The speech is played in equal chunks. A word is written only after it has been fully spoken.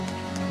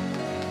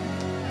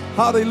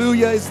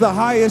Hallelujah is the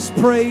highest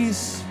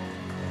praise.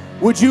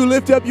 Would you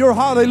lift up your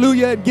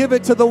hallelujah and give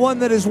it to the one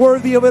that is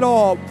worthy of it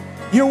all?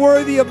 You're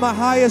worthy of my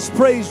highest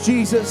praise,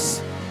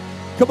 Jesus.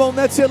 Come on,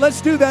 that's it.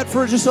 Let's do that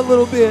for just a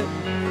little bit.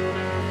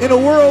 In a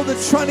world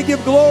that's trying to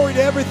give glory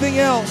to everything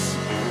else,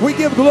 we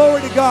give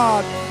glory to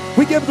God.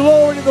 We give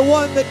glory to the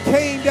one that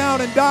came down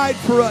and died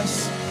for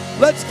us.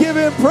 Let's give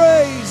him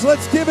praise.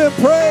 Let's give him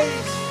praise.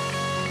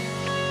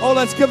 Oh,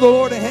 let's give the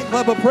Lord a hand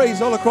clap of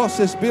praise all across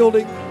this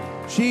building.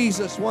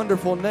 Jesus'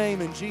 wonderful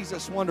name, in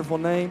Jesus' wonderful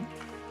name.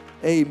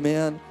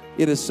 Amen.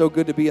 It is so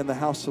good to be in the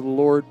house of the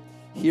Lord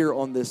here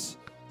on this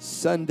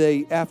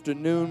Sunday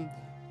afternoon,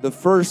 the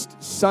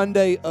first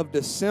Sunday of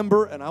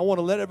December. And I want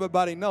to let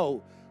everybody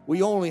know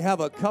we only have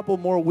a couple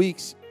more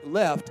weeks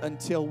left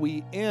until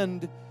we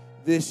end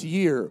this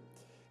year.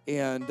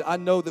 And I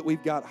know that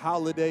we've got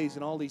holidays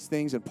and all these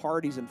things and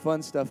parties and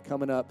fun stuff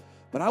coming up.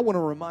 But I want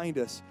to remind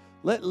us,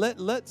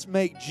 let's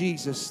make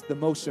Jesus the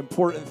most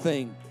important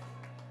thing.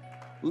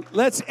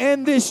 Let's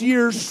end this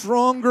year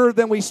stronger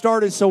than we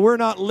started, so we're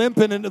not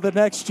limping into the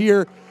next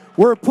year.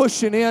 We're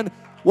pushing in.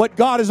 What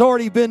God has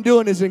already been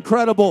doing is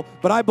incredible,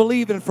 but I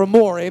believe in for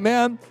more.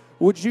 Amen?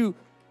 Would you,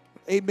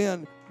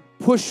 amen,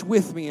 push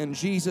with me in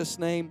Jesus'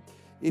 name?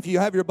 If you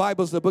have your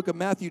Bibles, the book of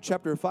Matthew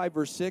chapter 5,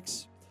 verse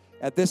 6.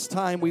 At this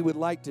time, we would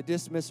like to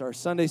dismiss our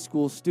Sunday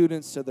school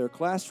students to their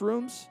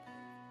classrooms.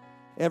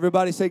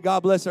 Everybody say,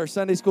 God bless our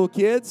Sunday school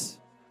kids.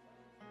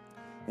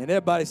 And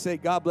everybody say,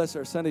 God bless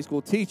our Sunday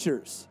school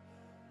teachers.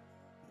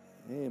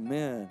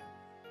 Amen.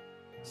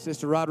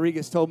 Sister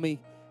Rodriguez told me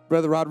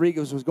Brother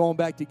Rodriguez was going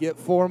back to get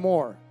 4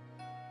 more.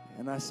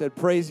 And I said,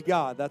 praise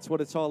God. That's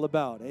what it's all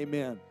about.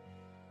 Amen.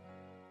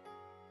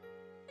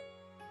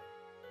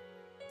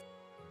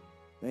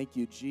 Thank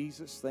you,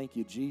 Jesus. Thank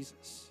you,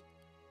 Jesus.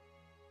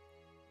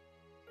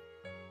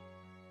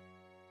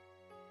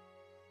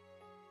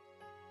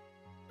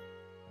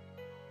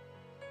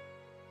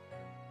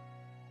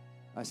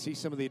 I see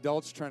some of the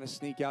adults trying to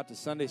sneak out to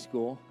Sunday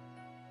school.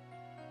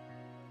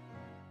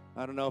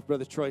 I don't know if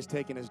Brother Troy's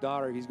taking his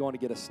daughter. He's going to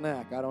get a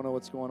snack. I don't know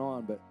what's going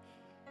on, but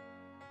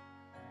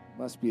it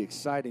must be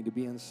exciting to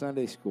be in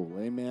Sunday school.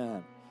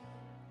 Amen.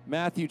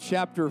 Matthew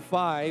chapter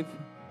 5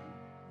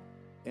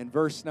 and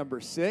verse number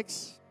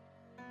 6.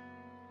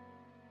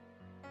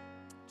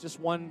 Just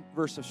one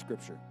verse of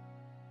Scripture.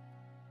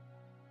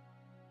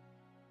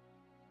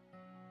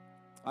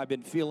 I've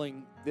been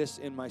feeling this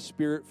in my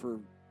spirit for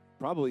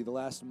probably the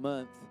last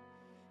month,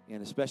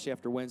 and especially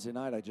after Wednesday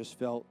night, I just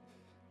felt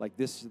like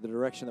this is the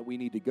direction that we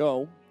need to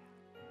go.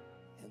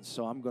 And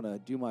so I'm going to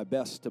do my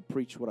best to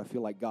preach what I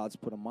feel like God's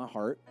put on my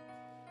heart.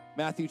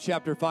 Matthew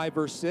chapter 5,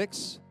 verse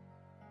 6.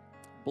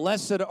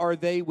 Blessed are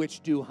they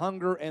which do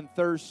hunger and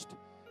thirst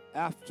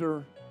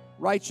after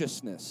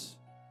righteousness,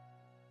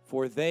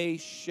 for they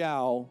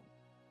shall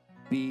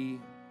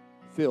be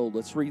filled.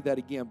 Let's read that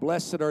again.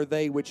 Blessed are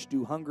they which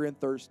do hunger and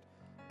thirst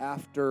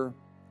after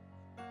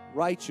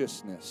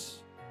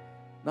righteousness.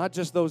 Not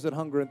just those that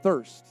hunger and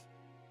thirst.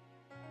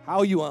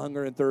 How you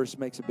hunger and thirst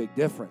makes a big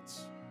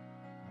difference.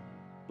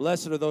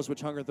 Blessed are those which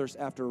hunger and thirst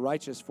after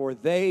righteousness, for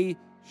they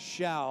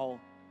shall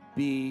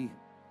be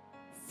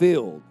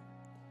filled.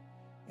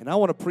 And I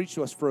want to preach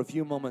to us for a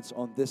few moments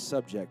on this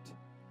subject.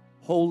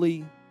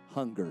 Holy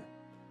hunger.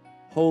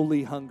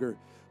 Holy hunger.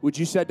 Would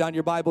you set down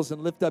your Bibles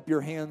and lift up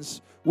your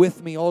hands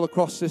with me all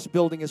across this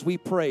building as we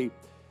pray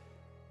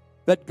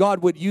that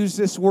God would use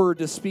this word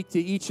to speak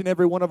to each and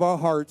every one of our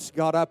hearts.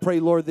 God, I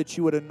pray, Lord, that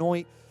you would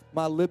anoint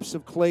my lips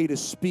of clay to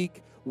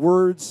speak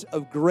words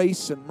of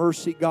grace and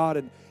mercy,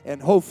 God,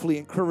 and hopefully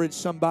encourage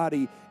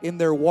somebody in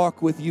their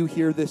walk with you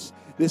here this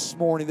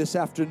morning, this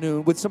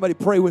afternoon. Would somebody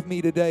pray with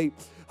me today?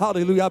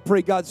 Hallelujah. I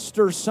pray God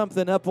stirs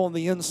something up on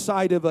the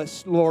inside of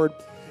us, Lord.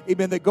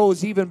 Amen. That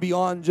goes even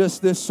beyond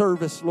just this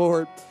service,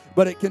 Lord,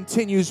 but it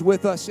continues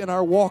with us in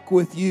our walk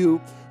with you.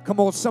 Come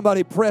on,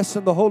 somebody press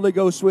in the Holy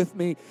Ghost with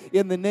me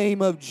in the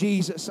name of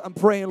Jesus. I'm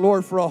praying,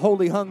 Lord, for a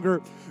holy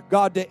hunger,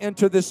 God, to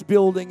enter this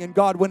building. And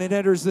God, when it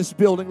enters this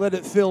building, let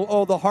it fill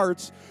all the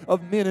hearts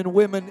of men and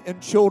women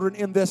and children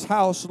in this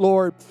house,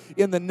 Lord,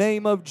 in the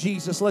name of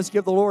Jesus. Let's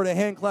give the Lord a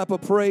hand clap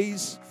of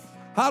praise.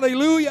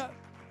 Hallelujah.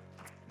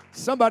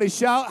 Somebody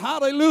shout,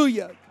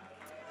 hallelujah.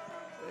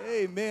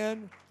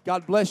 Amen.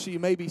 God bless you. You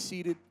may be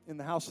seated in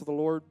the house of the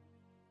Lord.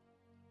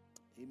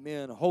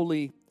 Amen.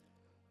 Holy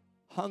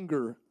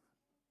hunger.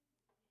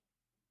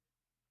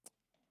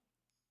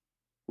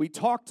 We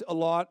talked a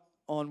lot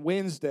on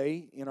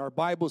Wednesday in our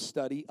Bible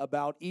study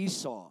about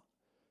Esau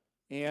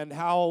and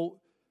how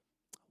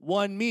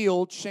one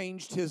meal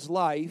changed his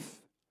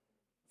life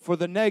for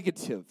the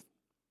negative.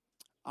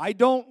 I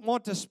don't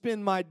want to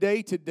spend my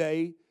day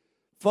today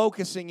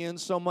focusing in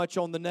so much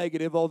on the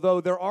negative,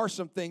 although there are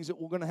some things that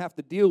we're going to have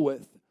to deal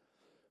with.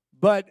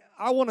 But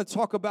I want to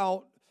talk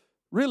about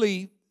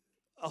really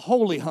a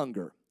holy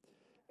hunger.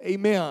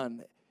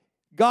 Amen.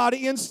 God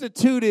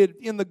instituted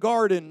in the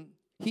garden,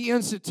 He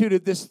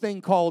instituted this thing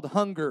called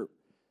hunger.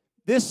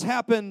 This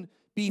happened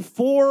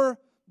before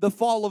the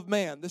fall of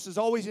man. This has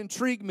always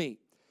intrigued me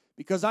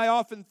because I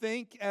often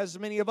think, as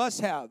many of us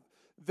have,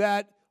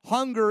 that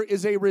hunger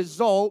is a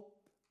result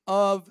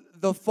of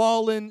the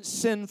fallen,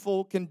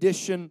 sinful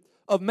condition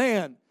of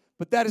man.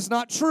 But that is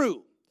not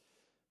true.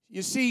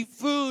 You see,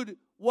 food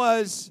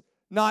was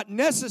not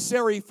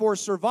necessary for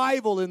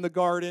survival in the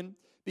garden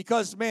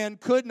because man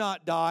could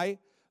not die,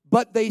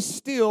 but they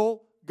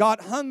still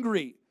got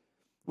hungry.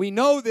 We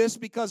know this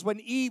because when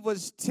Eve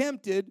was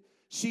tempted,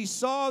 she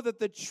saw that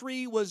the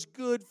tree was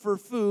good for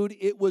food.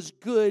 It was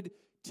good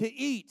to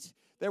eat.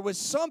 There was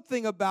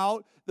something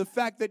about the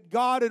fact that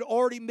God had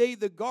already made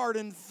the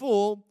garden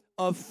full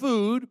of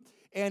food,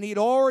 and He'd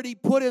already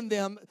put in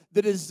them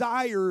the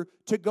desire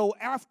to go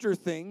after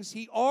things.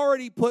 He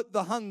already put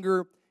the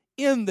hunger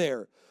in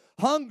there.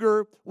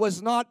 Hunger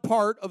was not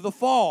part of the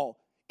fall.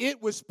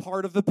 It was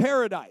part of the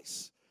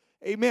paradise.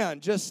 Amen.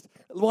 Just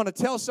want to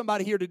tell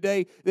somebody here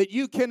today that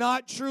you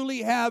cannot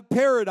truly have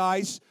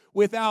paradise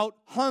without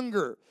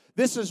hunger.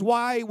 This is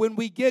why when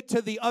we get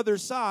to the other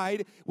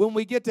side, when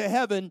we get to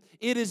heaven,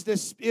 it is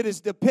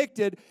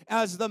depicted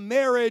as the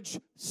marriage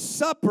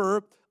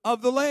supper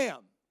of the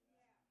Lamb.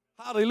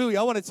 Hallelujah.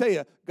 I want to tell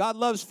you, God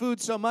loves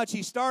food so much,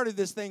 He started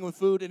this thing with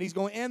food, and He's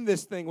going to end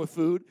this thing with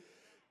food.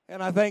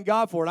 And I thank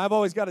God for it. I've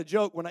always got a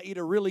joke when I eat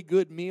a really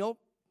good meal.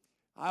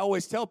 I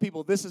always tell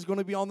people this is going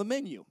to be on the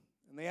menu.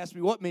 And they ask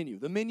me, what menu?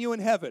 The menu in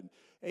heaven.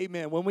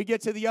 Amen. When we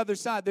get to the other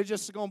side, there's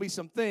just going to be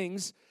some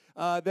things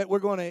that we're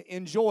going to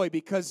enjoy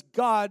because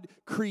God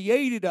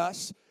created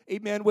us,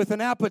 amen, with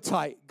an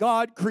appetite.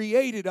 God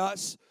created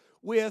us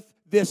with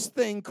this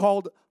thing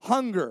called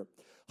hunger.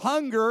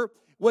 Hunger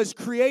was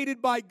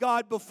created by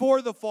God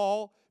before the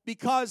fall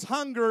because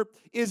hunger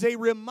is a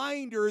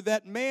reminder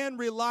that man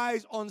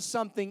relies on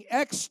something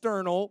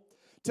external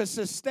to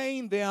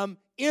sustain them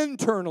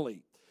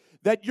internally.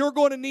 That you're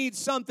going to need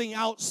something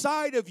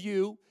outside of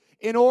you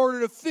in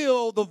order to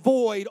fill the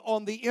void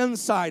on the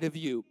inside of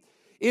you.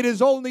 It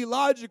is only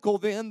logical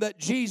then that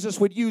Jesus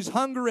would use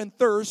hunger and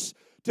thirst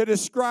to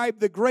describe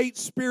the great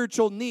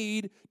spiritual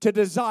need to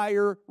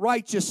desire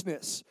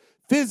righteousness.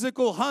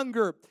 Physical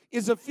hunger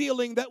is a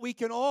feeling that we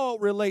can all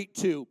relate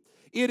to.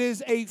 It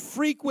is a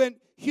frequent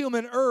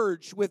human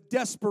urge with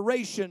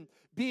desperation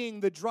being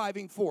the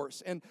driving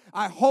force. And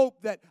I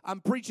hope that I'm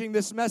preaching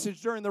this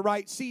message during the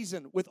right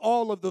season with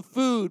all of the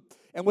food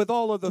and with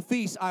all of the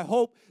feasts. I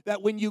hope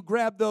that when you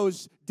grab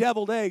those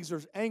deviled eggs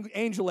or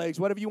angel eggs,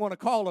 whatever you want to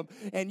call them,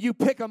 and you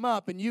pick them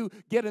up and you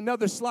get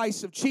another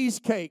slice of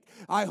cheesecake,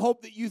 I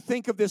hope that you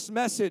think of this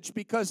message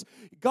because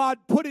God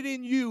put it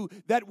in you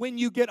that when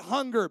you get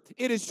hunger,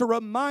 it is to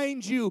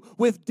remind you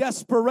with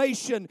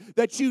desperation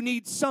that you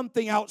need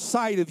something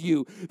outside of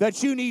you,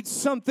 that you need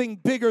something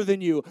bigger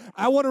than you.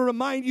 I want to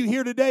remind you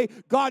here today,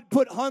 God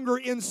put hunger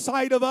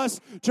inside of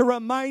us to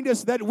remind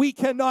us that we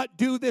cannot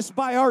do this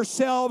by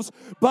ourselves,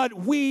 but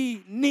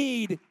we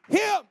need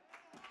Him.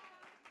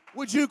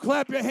 Would you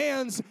clap your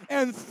hands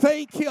and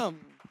thank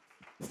Him?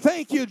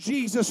 Thank you,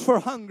 Jesus, for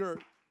hunger.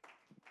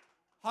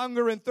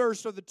 Hunger and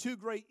thirst are the two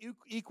great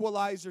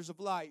equalizers of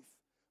life.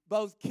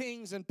 Both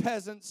kings and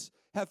peasants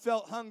have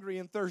felt hungry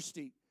and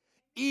thirsty.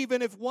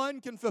 Even if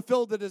one can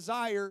fulfill the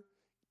desire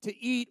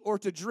to eat or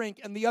to drink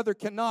and the other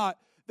cannot,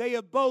 they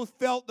have both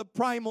felt the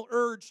primal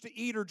urge to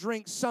eat or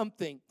drink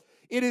something.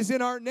 It is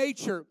in our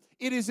nature.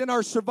 It is in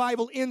our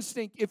survival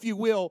instinct, if you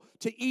will,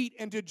 to eat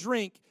and to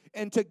drink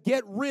and to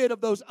get rid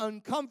of those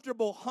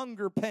uncomfortable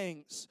hunger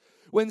pangs.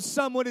 When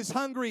someone is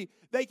hungry,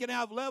 they can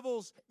have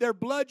levels, their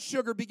blood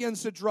sugar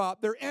begins to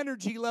drop, their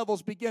energy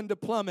levels begin to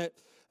plummet,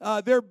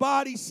 their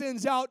body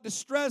sends out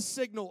distress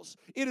signals.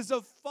 It is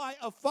a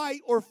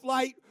fight or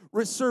flight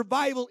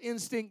survival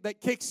instinct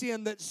that kicks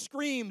in, that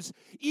screams,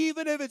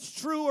 even if it's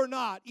true or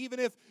not, even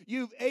if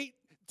you've ate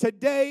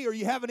today or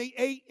you haven't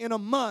ate in a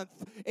month,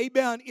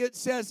 amen, it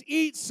says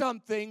eat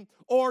something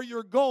or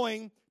you're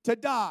going to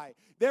die.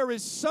 There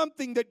is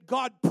something that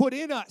God put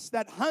in us,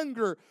 that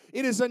hunger.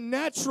 It is a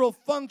natural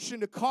function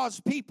to cause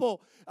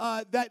people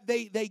that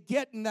they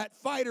get in that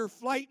fight or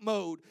flight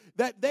mode,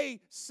 that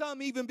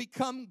some even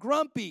become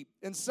grumpy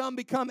and some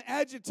become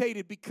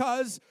agitated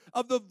because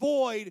of the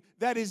void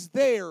that is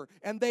there,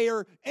 and they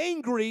are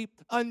angry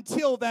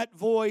until that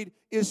void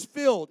is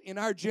filled. In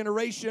our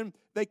generation,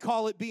 they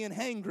call it being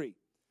hangry.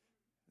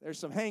 There's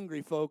some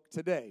hangry folk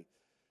today.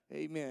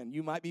 Amen.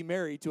 You might be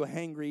married to a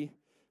hangry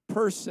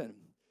person.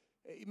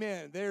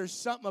 Amen. There's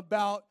something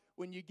about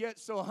when you get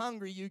so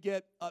hungry, you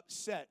get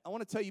upset. I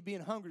want to tell you,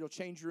 being hungry will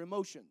change your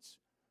emotions.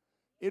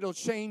 It'll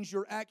change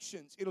your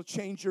actions. It'll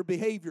change your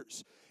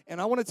behaviors. And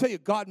I want to tell you,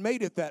 God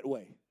made it that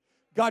way.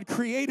 God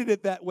created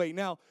it that way.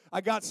 Now,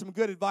 I got some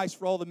good advice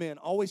for all the men.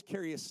 Always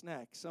carry a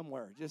snack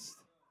somewhere. Just,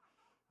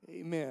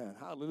 amen.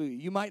 Hallelujah.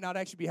 You might not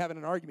actually be having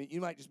an argument.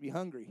 You might just be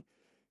hungry.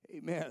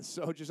 Amen.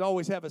 So just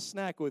always have a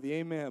snack with you.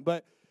 Amen.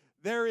 But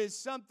there is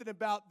something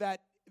about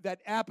that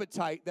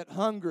appetite, that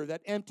hunger,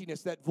 that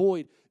emptiness, that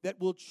void that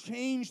will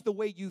change the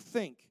way you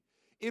think.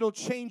 It'll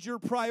change your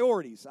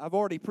priorities. I've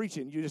already preached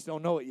it, and you just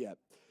don't know it yet.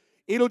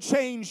 It'll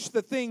change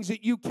the things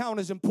that you count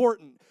as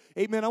important.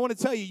 Amen. I want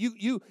to tell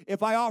you,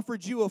 if I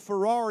offered you a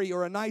Ferrari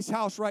or a nice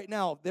house right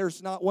now,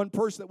 there's not one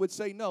person that would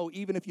say no,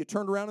 even if you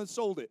turned around and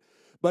sold it.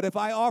 But if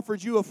I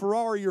offered you a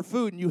Ferrari or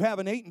food and you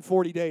haven't eaten in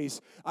 40 days,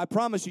 I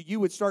promise you,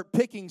 you would start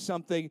picking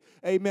something,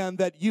 amen,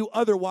 that you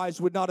otherwise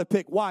would not have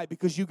picked. Why?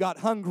 Because you got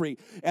hungry.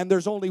 And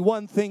there's only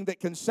one thing that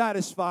can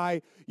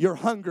satisfy your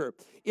hunger.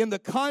 In the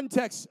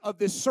context of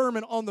this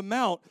Sermon on the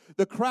Mount,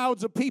 the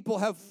crowds of people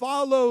have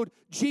followed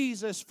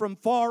Jesus from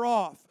far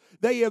off.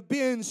 They have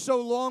been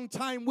so long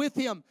time with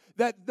him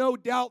that no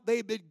doubt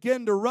they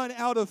begin to run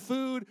out of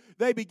food.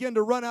 They begin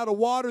to run out of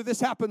water. This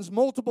happens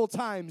multiple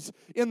times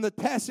in the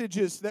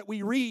passages that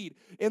we read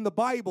in the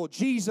Bible.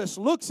 Jesus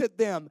looks at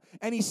them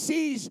and he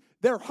sees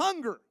their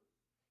hunger.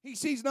 He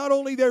sees not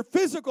only their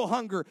physical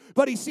hunger,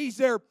 but he sees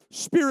their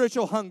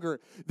spiritual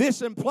hunger.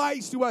 This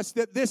implies to us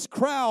that this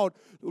crowd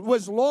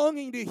was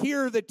longing to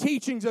hear the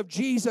teachings of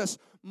Jesus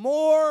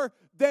more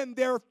than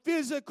their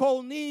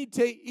physical need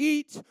to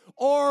eat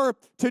or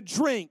to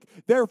drink.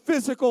 Their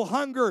physical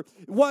hunger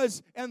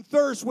and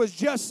thirst was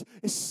just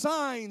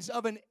signs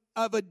of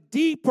a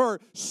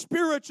deeper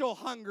spiritual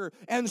hunger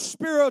and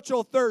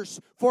spiritual thirst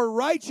for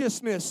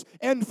righteousness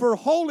and for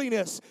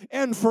holiness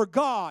and for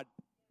God.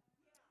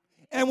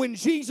 And when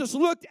Jesus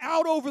looked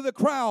out over the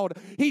crowd,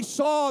 he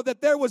saw that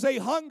there was a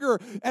hunger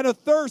and a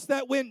thirst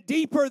that went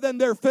deeper than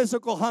their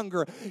physical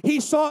hunger.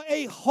 He saw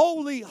a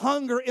holy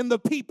hunger in the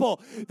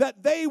people,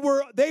 that they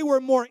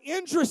were more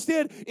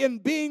interested in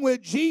being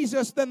with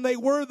Jesus than they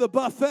were the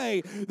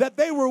buffet, that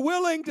they were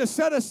willing to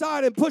set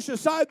aside and push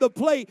aside the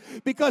plate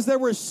because there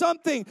was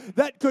something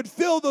that could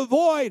fill the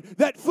void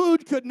that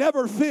food could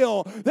never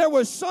fill. There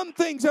was some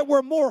things that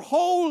were more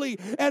holy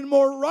and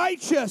more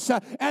righteous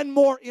and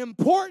more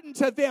important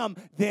to them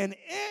than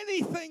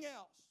anything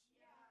else.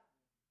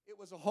 It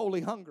was a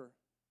holy hunger.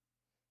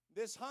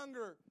 This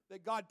hunger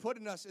that God put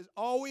in us has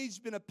always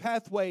been a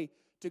pathway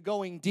to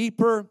going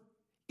deeper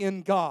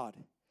in God.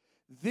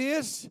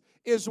 This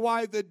is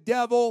why the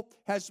devil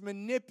has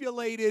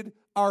manipulated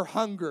our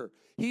hunger.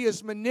 He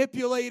has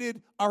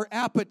manipulated our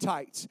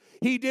appetites.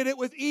 He did it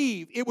with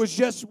Eve. It was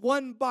just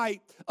one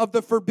bite of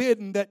the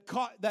forbidden that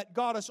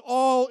got us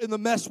all in the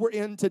mess we're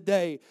in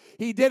today.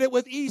 He did it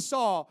with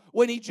Esau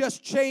when he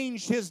just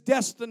changed his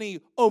destiny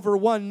over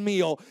one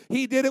meal.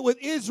 He did it with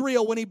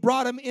Israel when he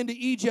brought them into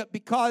Egypt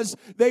because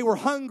they were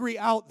hungry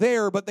out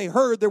there, but they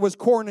heard there was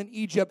corn in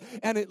Egypt,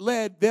 and it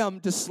led them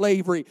to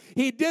slavery.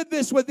 He did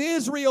this with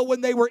Israel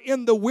when they were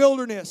in the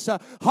wilderness.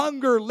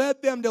 Hunger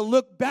led them to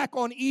look back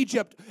on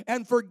Egypt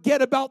and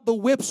forget about the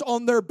whips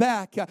on their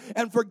back,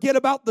 and forget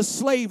about the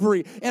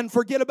slavery, and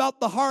forget about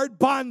the hard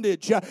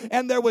bondage.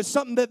 And there was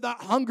something that the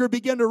hunger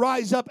began to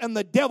rise up, and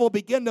the devil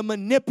began to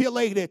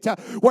manipulate it,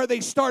 where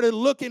they started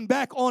looking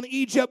back on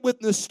Egypt with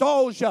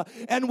nostalgia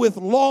and with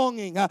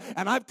longing.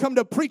 And I've come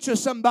to preach to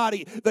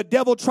somebody. The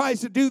devil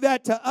tries to do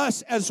that to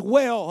us as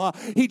well.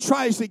 He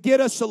tries to get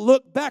us to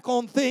look back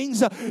on things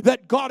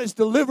that God has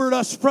delivered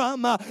us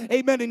from.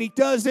 Amen. And he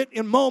does it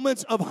in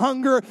moments of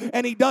hunger,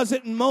 and he does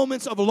it in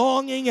moments of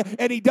longing,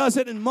 and he does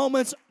it in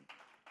moments.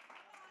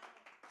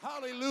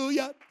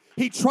 Hallelujah.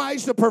 He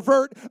tries to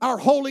pervert our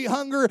holy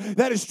hunger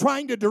that is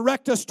trying to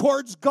direct us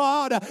towards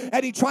God,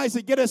 and he tries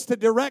to get us to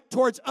direct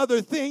towards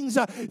other things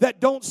that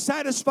don't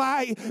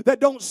satisfy,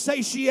 that don't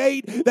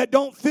satiate, that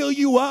don't fill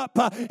you up.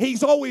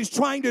 He's always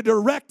trying to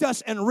direct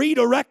us and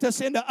redirect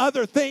us into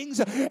other things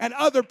and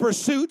other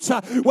pursuits.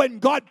 When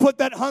God put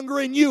that hunger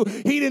in you,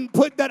 he didn't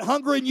put that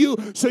hunger in you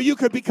so you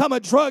could become a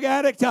drug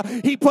addict.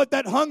 He put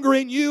that hunger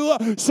in you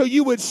so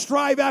you would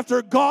strive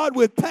after God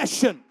with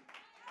passion.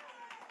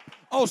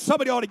 Oh,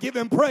 somebody ought to give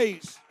him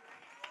praise.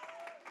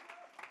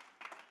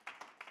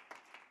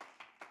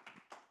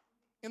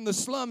 In the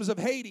slums of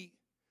Haiti,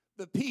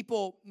 the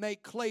people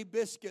make clay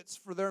biscuits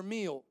for their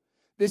meal.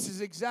 This is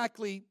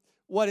exactly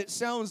what it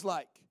sounds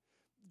like.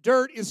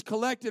 Dirt is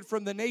collected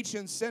from the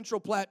nation's central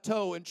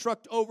plateau and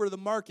trucked over to the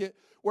market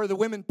where the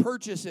women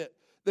purchase it.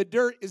 The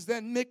dirt is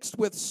then mixed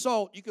with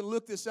salt. You can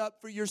look this up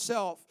for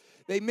yourself.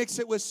 They mix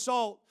it with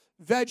salt,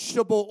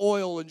 vegetable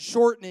oil, and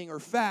shortening or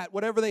fat,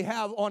 whatever they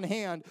have on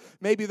hand.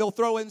 Maybe they'll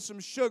throw in some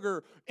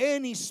sugar,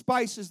 any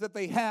spices that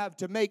they have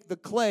to make the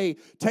clay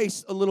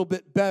taste a little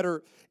bit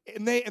better.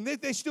 And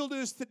they still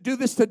do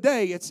this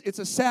today. It's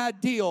a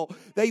sad deal.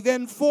 They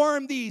then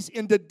form these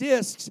into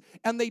discs,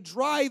 and they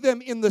dry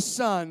them in the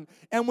sun.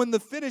 And when the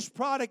finished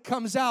product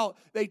comes out,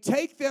 they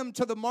take them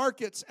to the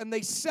markets and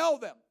they sell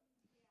them.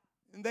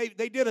 And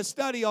they did a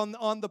study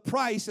on the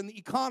price and the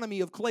economy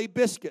of clay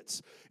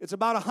biscuits. It's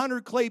about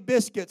 100 clay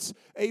biscuits,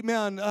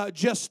 amen,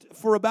 just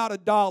for about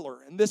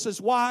 $1. And this is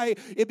why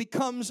it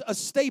becomes a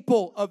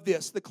staple of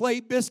this. The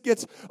clay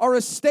biscuits are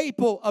a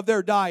staple of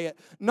their diet.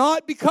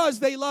 Not because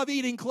they love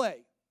eating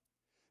clay.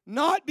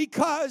 Not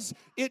because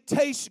it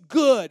tastes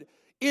good.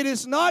 It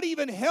is not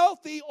even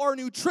healthy or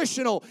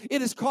nutritional.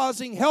 It is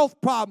causing health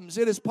problems.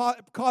 It is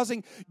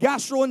causing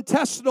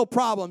gastrointestinal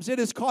problems. It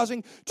is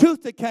causing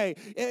tooth decay.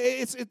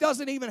 It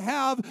doesn't even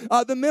have,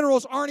 the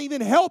minerals aren't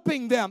even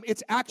helping them.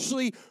 It's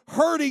actually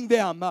hurting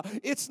them.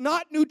 It's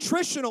not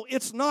nutritional.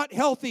 It's not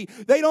healthy.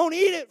 They don't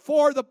eat it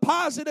for the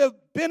positive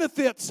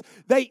benefits.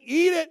 They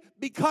eat it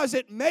because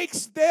it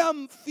makes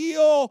them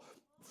feel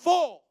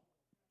full.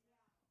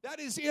 That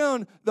is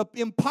in the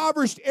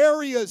impoverished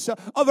areas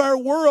of our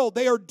world.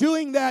 They are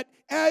doing that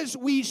as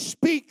we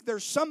speak.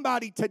 There's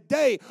somebody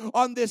today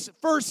on this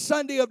first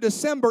Sunday of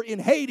December in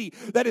Haiti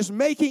that is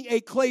making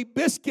a clay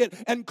biscuit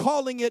and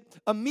calling it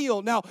a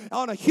meal. Now,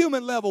 on a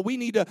human level, we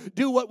need to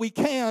do what we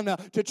can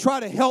to try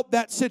to help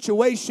that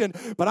situation.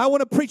 But I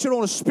want to preach it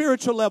on a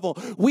spiritual level.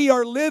 We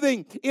are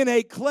living in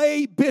a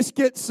clay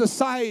biscuit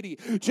society.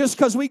 Just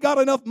because we got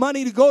enough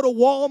money to go to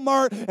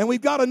Walmart and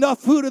we've got enough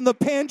food in the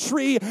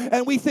pantry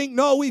and we think,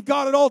 no, we've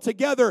got it all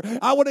together.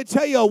 I want to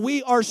tell you,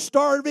 we are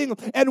starving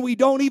and we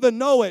don't even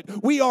know it.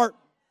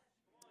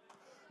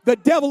 The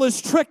devil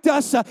has tricked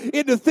us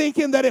into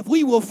thinking that if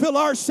we will fill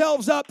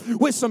ourselves up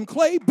with some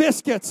clay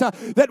biscuits,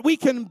 that we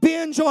can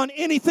binge on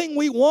anything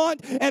we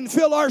want and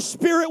fill our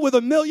spirit with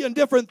a million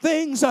different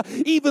things,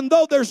 even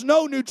though there's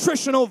no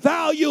nutritional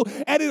value,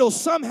 and it'll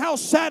somehow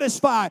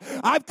satisfy.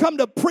 I've come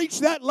to preach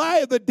that lie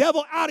of the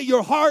devil out of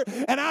your heart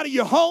and out of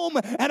your home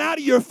and out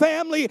of your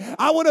family.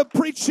 I want to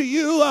preach to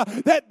you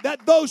that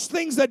those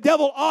things the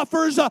devil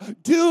offers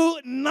do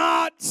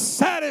not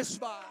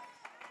satisfy.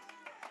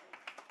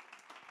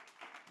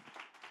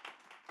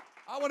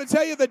 I want to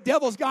tell you, the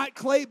devil's got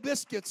clay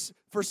biscuits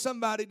for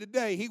somebody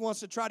today. He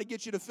wants to try to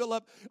get you to fill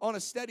up on a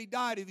steady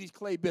diet of these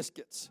clay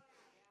biscuits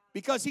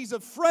because he's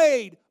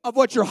afraid of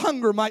what your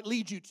hunger might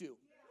lead you to.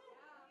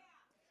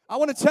 I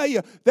want to tell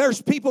you,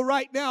 there's people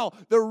right now,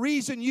 the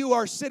reason you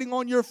are sitting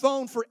on your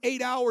phone for 8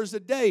 hours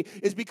a day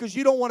is because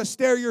you don't want to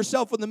stare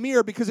yourself in the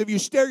mirror, because if you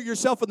stare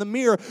yourself in the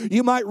mirror,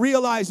 you might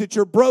realize that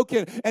you're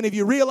broken, and if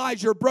you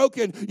realize you're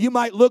broken, you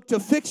might look to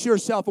fix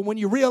yourself, and when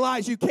you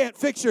realize you can't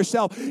fix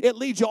yourself, it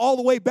leads you all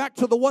the way back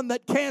to the one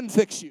that can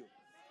fix you.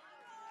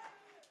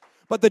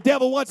 But the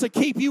devil wants to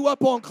keep you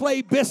up on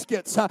clay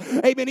biscuits.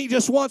 Amen. He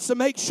just wants to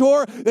make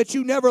sure that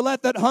you never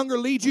let that hunger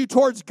lead you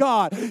towards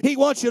God. He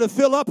wants you to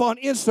fill up on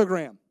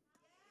Instagram.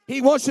 He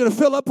wants you to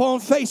fill up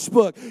on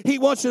Facebook. He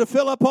wants you to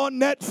fill up on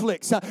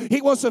Netflix.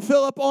 He wants to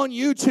fill up on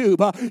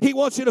YouTube. He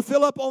wants you to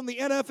fill up on the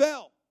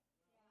NFL.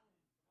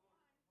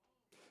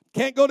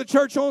 Can't go to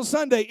church on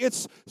Sunday.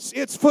 It's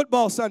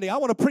football Sunday. I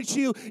want to preach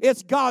to you,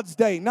 it's God's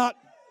day, not...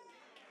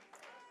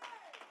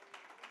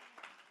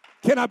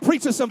 Can I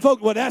preach to some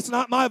folks? Well, that's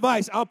not my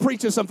advice. I'll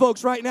preach to some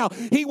folks right now.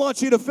 He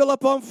wants you to fill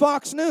up on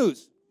Fox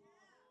News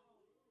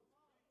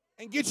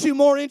and get you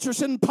more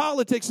interested in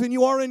politics than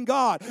you are in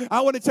God.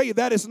 I want to tell you,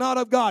 that is not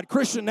of God.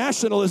 Christian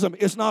nationalism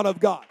is not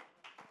of God.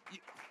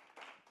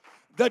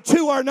 The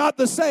two are not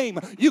the same.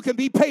 You can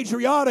be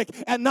patriotic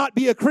and not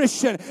be a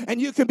Christian,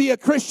 and you can be a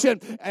Christian.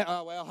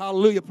 Well,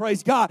 hallelujah,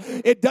 praise God.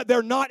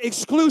 They're not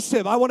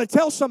exclusive. I want to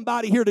tell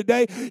somebody here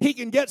today, he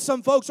can get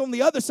some folks on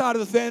the other side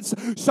of the fence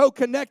so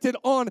connected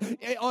on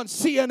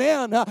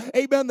CNN,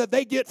 amen, that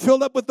they get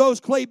filled up with those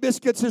clay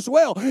biscuits as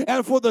well.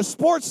 And for the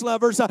sports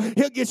lovers,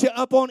 he'll get you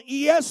up on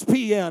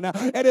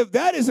ESPN. And if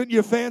that isn't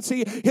your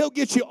fancy, he'll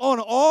get you on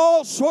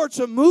all sorts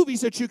of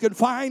movies that you can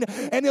find,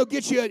 and he'll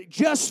get you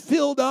just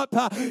filled up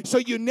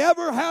so you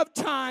never have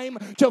time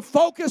to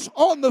focus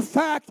on the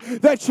fact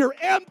that you're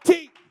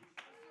empty.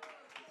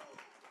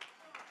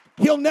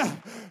 He'll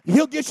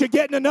get you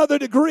getting another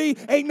degree.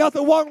 Ain't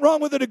nothing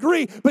wrong with a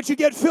degree, but you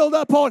get filled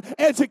up on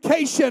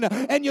education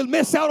and you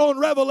miss out on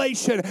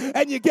revelation,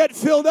 and you get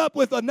filled up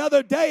with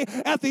another day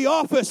at the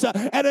office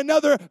and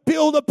another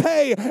bill to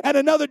pay and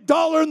another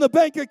dollar in the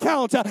bank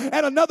account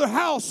and another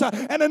house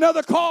and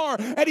another car,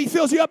 and he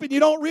fills you up and you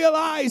don't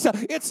realize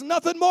it's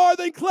nothing more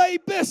than clay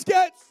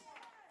biscuits.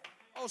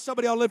 Oh,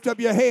 somebody ought to lift up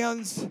your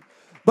hands.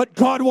 But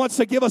God wants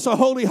to give us a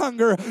holy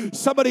hunger.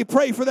 Somebody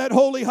pray for that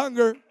holy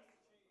hunger.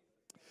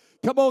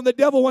 Come on, the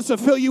devil wants to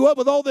fill you up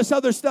with all this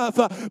other stuff,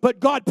 but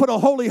God put a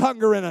holy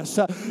hunger in us.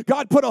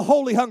 God put a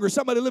holy hunger.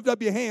 Somebody lift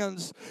up your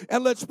hands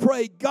and let's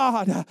pray.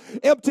 God,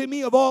 empty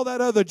me of all that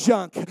other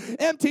junk.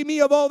 Empty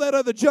me of all that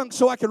other junk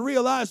so I can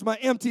realize my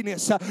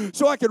emptiness,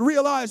 so I can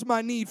realize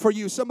my need for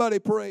you. Somebody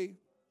pray.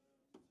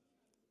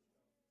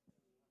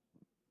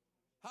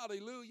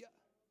 Hallelujah.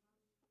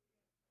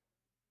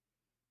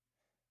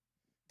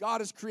 God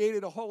has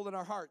created a hole in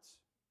our hearts.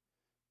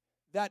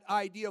 That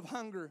idea of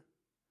hunger,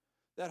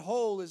 that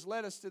hole has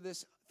led us to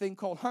this thing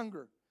called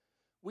hunger.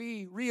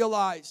 We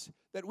realize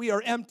that we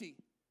are empty.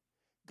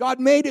 God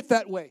made it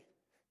that way.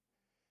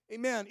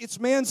 Amen. It's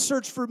man's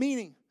search for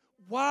meaning.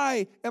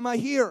 Why am I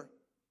here?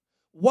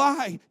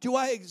 Why do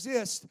I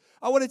exist?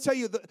 I want to tell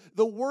you,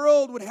 the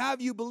world would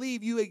have you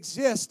believe you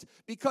exist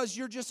because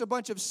you're just a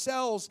bunch of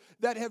cells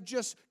that have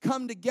just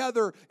come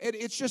together, and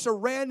it's just a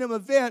random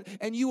event,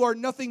 and you are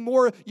nothing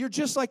more. You're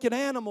just like an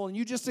animal, and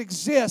you just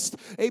exist.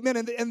 Amen.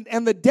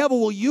 And the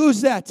devil will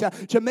use that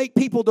to make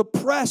people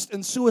depressed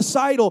and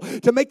suicidal,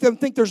 to make them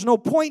think there's no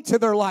point to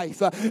their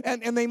life,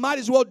 and they might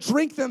as well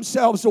drink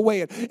themselves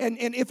away. And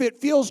if it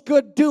feels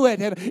good, do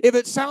it. And if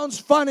it sounds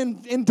fun,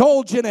 and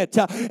indulge in it.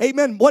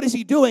 Amen. What is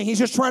he doing? He's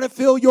just trying to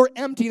fill your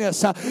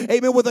emptiness.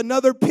 Amen. With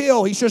another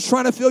pill. He's just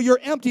trying to fill your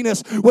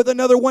emptiness with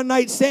another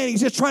one-night stand.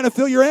 He's just trying to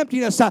fill your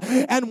emptiness.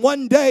 And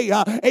one day,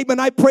 amen,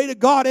 I pray to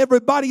God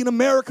everybody in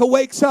America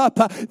wakes up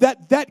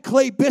that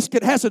clay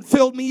biscuit hasn't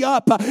filled me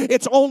up.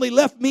 It's only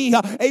left me,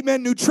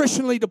 amen,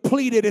 nutritionally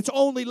depleted. It's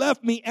only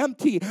left me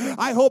empty.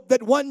 I hope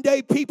that one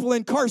day people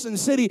in Carson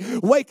City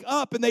wake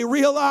up and they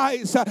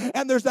realize,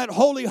 and there's that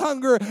holy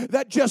hunger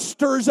that just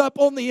stirs up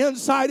on the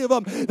inside of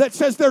them that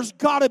says there's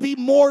got to be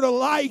more to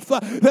life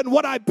than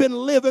what I've been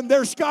living.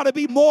 There's got to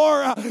be more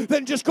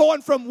than just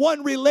going from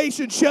one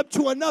relationship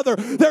to another.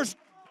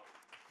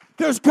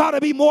 There's got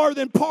to be more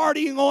than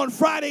partying on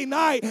Friday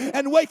night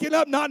and waking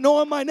up not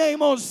knowing my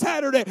name on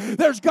Saturday.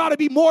 There's got to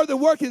be more than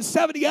working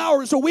 70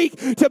 hours a week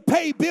to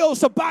pay bills,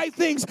 to buy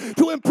things,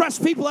 to impress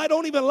people I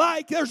don't even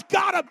like. There's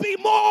got to be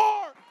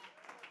more.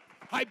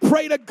 I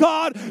pray to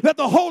God that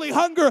the holy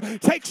hunger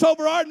takes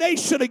over our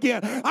nation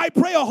again. I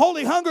pray a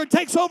holy hunger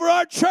takes over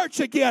our church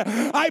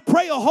again. I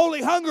pray a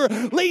holy hunger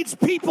leads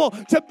people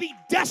to be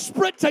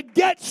desperate to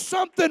get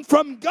something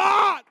from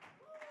God.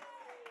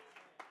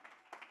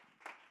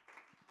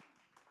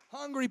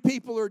 Hungry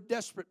people are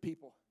desperate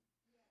people.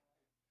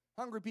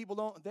 Hungry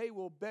people they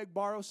will beg,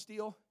 borrow,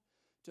 steal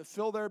to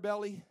fill their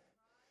belly.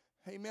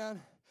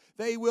 Amen.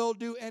 They will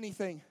do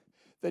anything.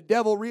 The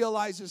devil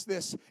realizes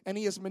this, and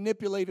he has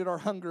manipulated our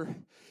hunger.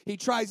 He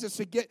tries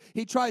to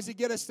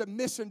get us to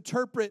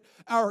misinterpret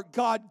our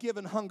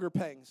God-given hunger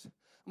pangs.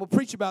 I'm going to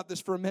preach about this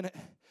for a minute.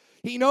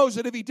 He knows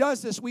that if he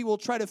does this, we will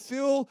try to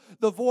fill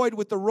the void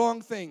with the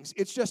wrong things.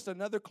 It's just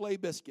another clay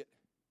biscuit.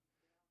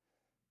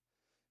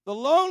 The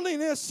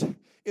loneliness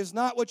is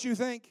not what you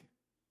think.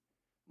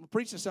 I'm going to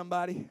preach to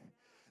somebody.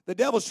 The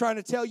devil's trying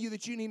to tell you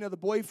that you need another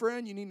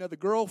boyfriend, you need another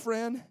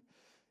girlfriend.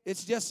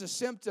 It's just a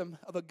symptom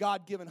of a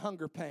God-given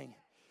hunger pang.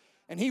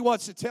 And he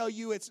wants to tell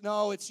you it's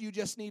you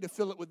just need to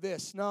fill it with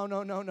this.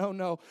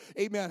 No.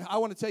 Amen. I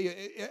want to tell you,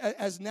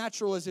 as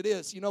natural as it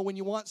is, when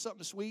you want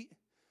something sweet,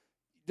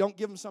 don't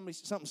give them something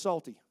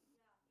salty.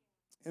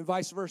 And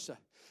vice versa.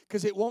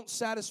 Because it won't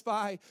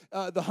satisfy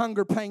the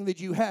hunger pang that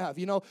you have.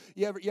 You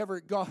ever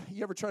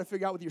try to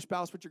figure out with your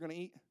spouse what you're going to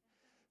eat?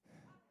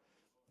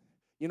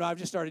 I've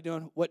just started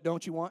doing, what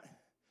don't you want?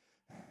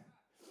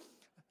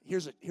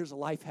 Here's a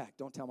life hack.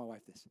 Don't tell my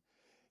wife this.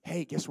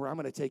 Hey, guess where I'm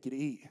going to take you to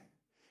eat?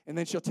 And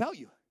then she'll tell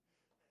you.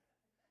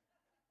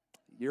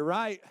 You're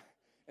right.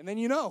 And then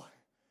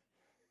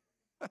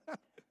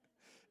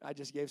I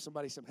just gave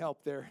somebody some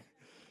help there.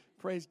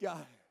 Praise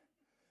God.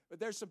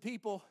 But there's some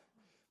people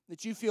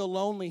that you feel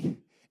lonely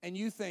and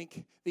you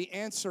think the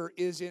answer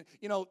is in,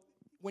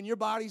 when your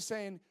body's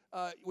saying,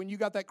 when you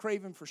got that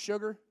craving for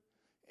sugar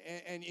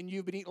and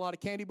you've been eating a lot of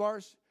candy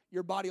bars,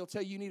 your body will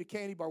tell you need a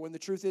candy bar when the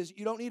truth is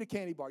you don't need a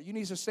candy bar. You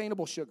need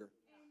sustainable sugar.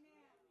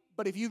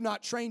 But if you've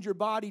not trained your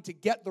body to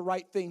get the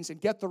right things and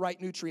get the right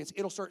nutrients,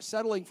 it'll start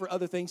settling for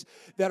other things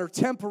that are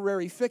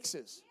temporary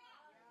fixes.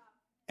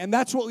 And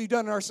that's what we've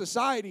done in our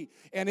society,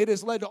 and it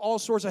has led to all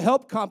sorts of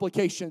health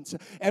complications.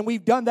 And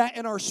we've done that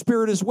in our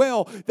spirit as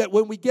well, that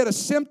when we get a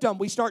symptom,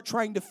 we start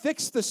trying to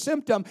fix the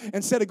symptom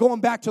instead of going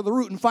back to the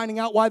root and finding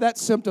out why that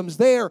symptom's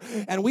there.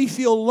 And we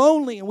feel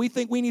lonely, and we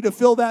think we need to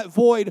fill that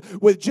void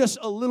with just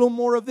a little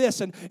more of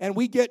this. And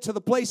we get to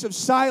the place of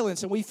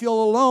silence, and we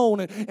feel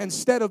alone. And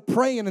instead of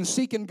praying and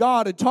seeking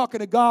God and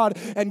talking to God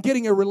and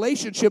getting a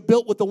relationship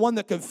built with the one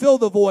that can fill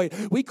the void,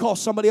 we call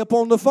somebody up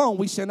on the phone.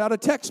 We send out a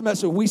text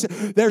message.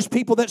 There's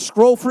people that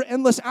scroll for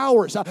endless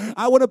hours.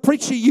 I want to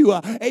preach to you,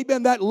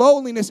 amen, that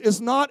loneliness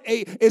is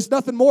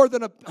nothing more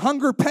than a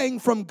hunger pang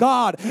from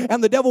God,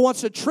 and the devil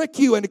wants to trick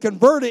you and to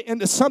convert it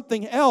into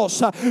something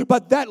else,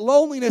 but that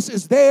loneliness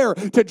is there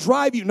to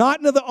drive you not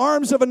into the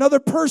arms of another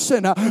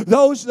person.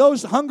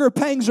 Those hunger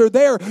pangs are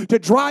there to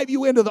drive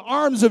you into the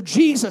arms of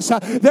Jesus.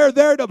 They're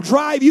there to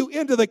drive you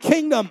into the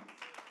kingdom.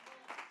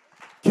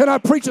 Can I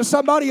preach to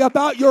somebody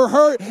about your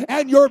hurt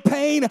and your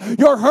pain?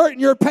 Your hurt and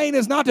your pain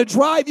is not to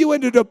drive you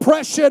into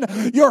depression.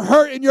 Your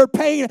hurt and your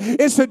pain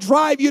is to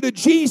drive you to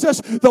Jesus,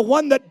 the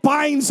one that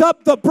binds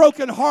up the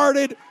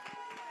brokenhearted.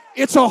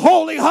 It's a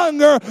holy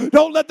hunger.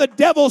 Don't let the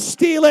devil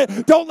steal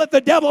it. Don't let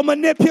the devil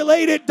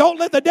manipulate it. Don't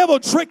let the devil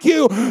trick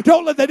you.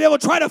 Don't let the devil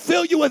try to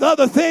fill you with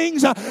other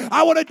things.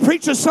 I want to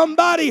preach to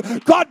somebody.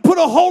 God put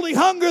a holy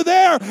hunger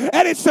there,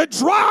 and it's to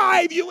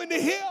drive you into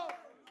Him.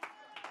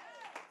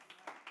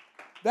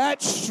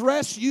 That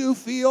stress you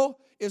feel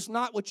is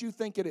not what you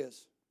think it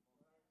is.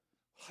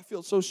 I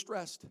feel so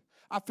stressed.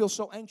 I feel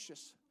so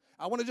anxious.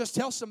 I want to just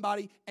tell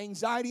somebody,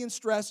 anxiety and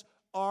stress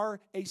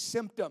are a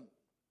symptom.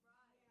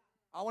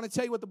 I want to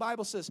tell you what the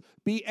Bible says.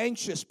 Be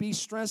anxious, be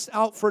stressed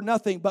out for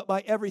nothing, but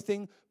by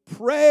everything,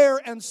 prayer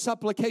and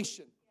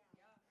supplication.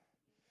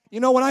 You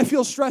know, when I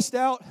feel stressed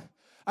out,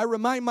 I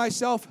remind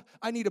myself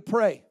I need to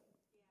pray.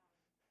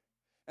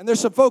 And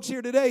there's some folks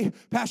here today,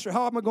 Pastor,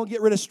 how am I going to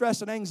get rid of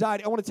stress and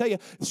anxiety? I want to tell you,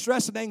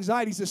 stress and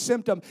anxiety is a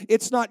symptom.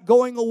 It's not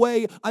going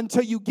away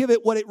until you give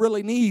it what it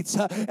really needs.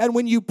 And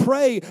when you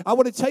pray, I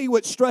want to tell you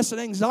what stress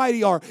and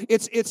anxiety are.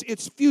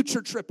 It's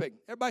future tripping.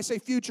 Everybody say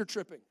future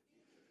tripping.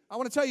 I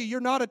want to tell you, you're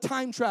not a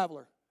time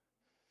traveler.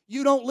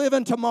 You don't live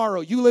in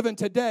tomorrow. You live in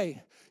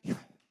today.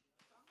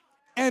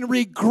 And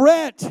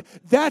regret,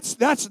 that's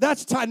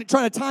trying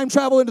to time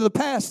travel into the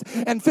past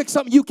and fix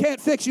something you can't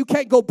fix. You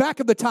can't go back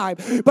in the time.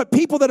 But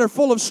people that are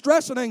full of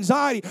stress and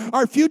anxiety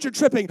are future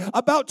tripping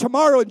about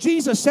tomorrow. And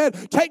Jesus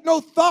said, take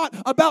no thought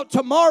about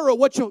tomorrow,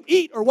 what you'll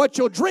eat or what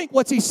you'll drink.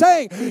 What's he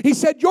saying? He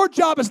said, your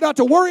job is not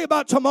to worry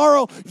about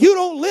tomorrow. You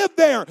don't live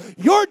there.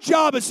 Your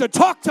job is to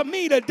talk to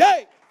me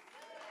today.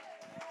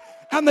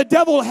 And the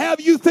devil will have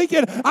you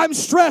thinking, I'm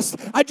stressed.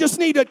 I just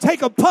need to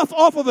take a puff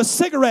off of a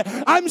cigarette.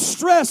 I'm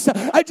stressed.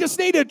 I just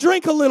need to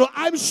drink a little.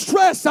 I'm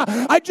stressed.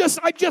 I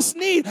just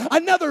need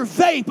another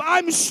vape.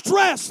 I'm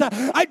stressed.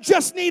 I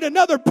just need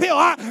another pill.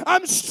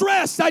 I'm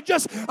stressed. I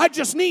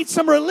just need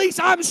some release.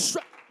 I'm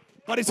stressed.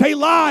 But it's a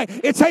lie.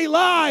 It's a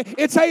lie.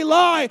 It's a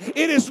lie.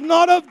 It is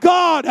not of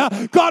God.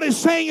 God is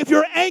saying, if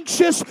you're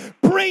anxious,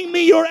 bring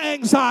me your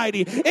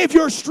anxiety. If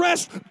you're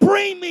stressed,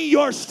 bring me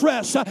your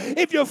stress.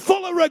 If you're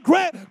full of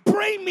regret,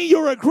 bring me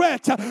your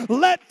regret.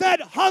 Let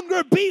that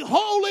hunger be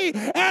holy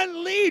and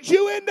lead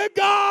you into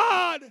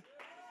God.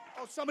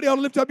 Oh, somebody ought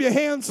to lift up your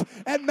hands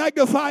and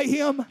magnify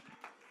Him.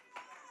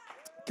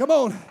 Come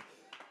on.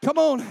 Come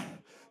on.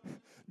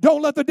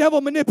 Don't let the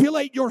devil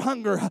manipulate your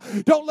hunger.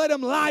 Don't let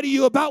him lie to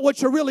you about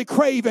what you're really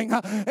craving.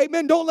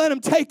 Amen. Don't let him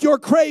take your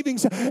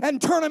cravings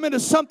and turn them into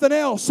something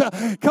else.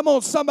 Come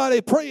on, somebody,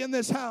 pray in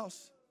this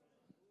house.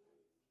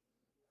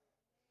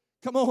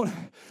 Come on.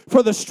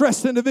 For the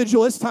stressed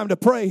individual, it's time to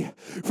pray.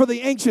 For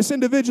the anxious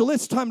individual,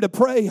 it's time to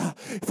pray.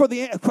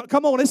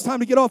 Come on, it's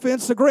time to get off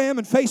Instagram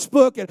and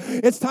Facebook, and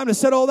it's time to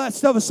set all that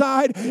stuff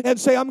aside and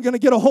say, I'm going to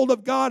get a hold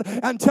of God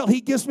until He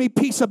gives me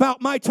peace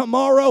about my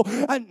tomorrow.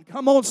 And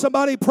come on,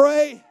 somebody,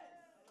 pray.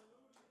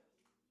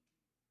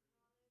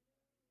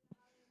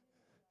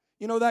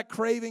 You know, that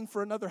craving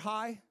for another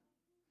high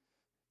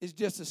is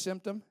just a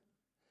symptom.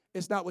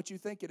 It's not what you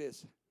think it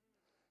is.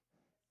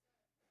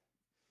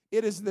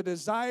 It is the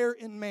desire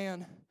in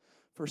man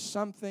for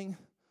something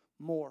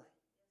more.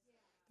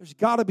 There's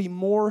got to be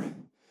more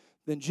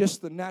than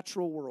just the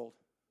natural world.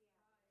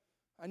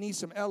 I need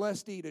some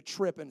LSD to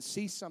trip and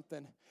see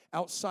something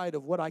outside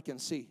of what I can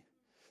see.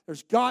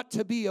 There's got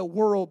to be a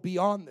world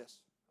beyond this.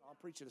 I'm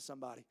preaching to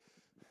somebody.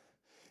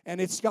 And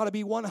it's got to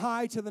be one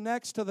high to the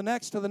next, to the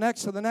next, to the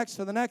next, to the next,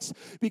 to the next.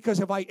 Because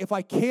if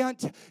I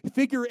can't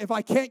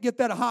get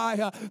that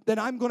high, then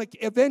I'm going to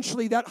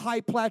eventually that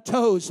high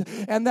plateaus,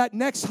 and that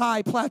next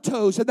high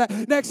plateaus, and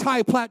that next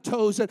high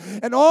plateaus,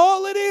 and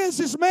all it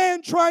is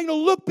man trying to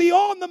look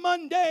beyond the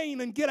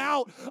mundane and get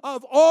out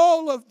of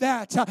all of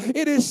that.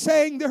 It is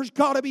saying there's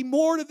got to be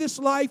more to this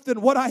life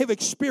than what I have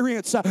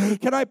experienced.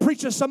 Can I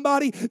preach to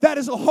somebody? That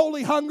is a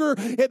holy hunger.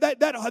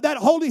 That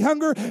holy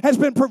hunger has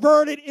been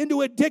perverted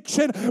into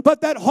addiction.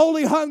 But that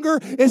holy hunger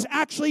is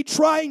actually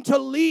trying to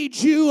lead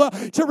you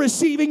to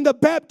receiving the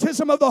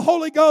baptism of the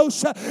Holy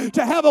Ghost,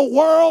 to have a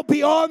world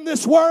beyond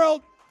this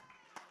world.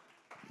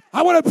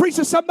 I want to preach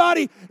to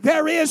somebody,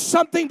 there is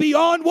something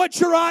beyond what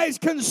your eyes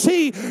can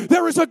see.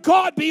 There is a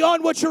God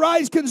beyond what your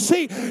eyes can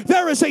see.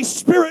 There is a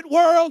spirit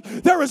world.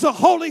 There is a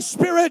Holy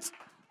Spirit.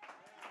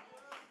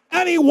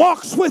 And He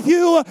walks with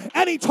you,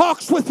 and He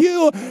talks with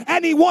you,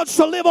 and He wants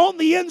to live on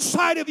the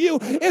inside of you.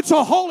 It's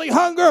a holy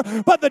hunger,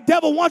 but the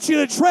devil wants you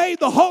to trade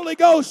the Holy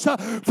Ghost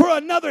for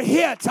another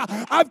hit.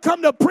 I've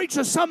come to preach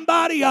to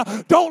somebody,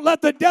 don't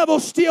let the devil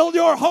steal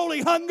your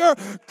holy hunger.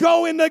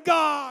 Go into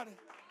God.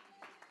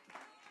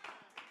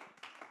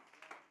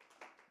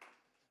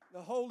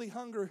 The holy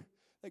hunger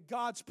that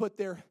God's put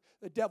there,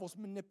 the devil's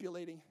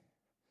manipulating.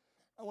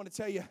 I want to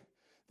tell you,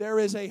 there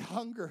is a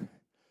hunger.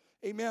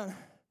 Amen.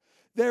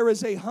 There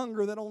is a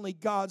hunger that only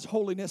God's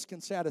holiness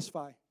can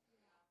satisfy.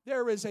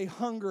 There is a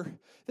hunger.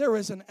 There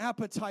is an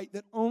appetite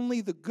that only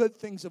the good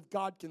things of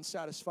God can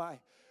satisfy.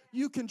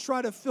 You can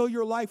try to fill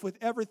your life with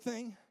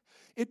everything.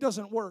 It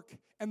doesn't work.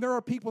 And there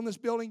are people in this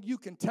building, you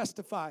can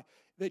testify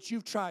that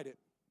you've tried it.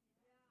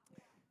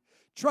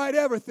 Tried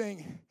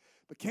everything,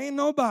 but can't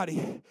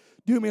nobody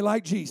do me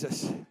like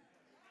Jesus.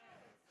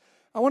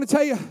 I want to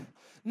tell you,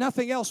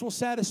 nothing else will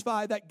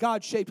satisfy that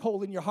God-shaped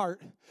hole in your heart.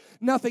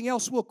 Nothing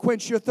else will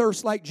quench your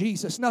thirst like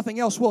Jesus. Nothing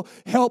else will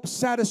help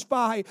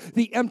satisfy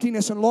the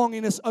emptiness and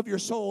longingness of your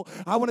soul.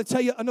 I want to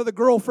tell you, another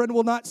girlfriend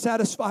will not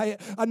satisfy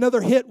it.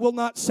 Another hit will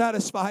not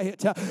satisfy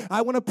it.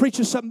 I want to preach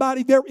to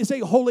somebody, there is a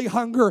holy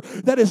hunger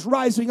that is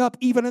rising up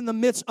even in the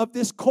midst of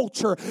this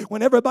culture.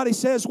 When everybody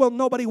says, well,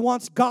 nobody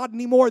wants God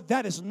anymore,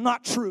 that is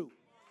not true.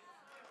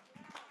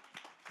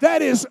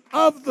 That is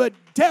of the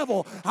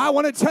devil. I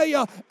want to tell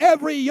you,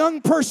 every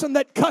young person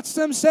that cuts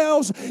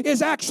themselves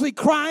is actually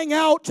crying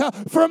out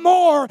for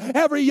more.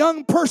 Every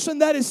young person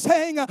that is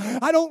saying,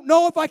 I don't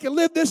know if I can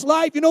live this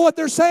life. You know what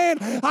they're saying?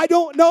 I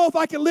don't know if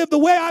I can live the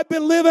way I've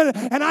been living,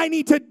 and I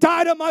need to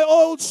die to my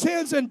old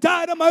sins and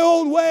die to my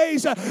old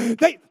ways.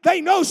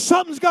 They know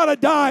something's got to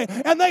die,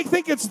 and they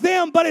think it's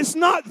them, but it's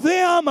not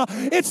them.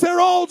 It's their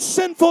old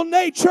sinful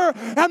nature,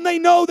 and they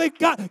know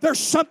there's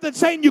something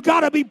saying you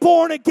got to be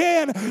born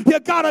again. You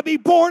got to be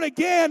born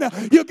again.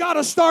 You got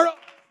to start.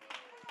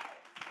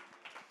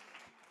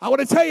 I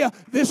want to tell you,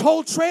 this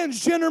whole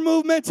transgender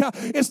movement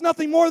is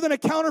nothing more than a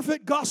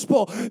counterfeit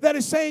gospel that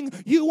is saying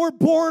you were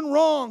born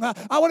wrong.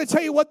 I want to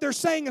tell you what they're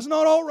saying is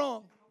not all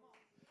wrong.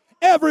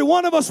 Every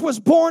one of us was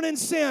born in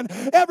sin.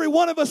 Every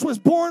one of us was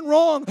born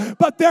wrong.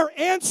 But their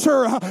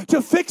answer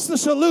to fix the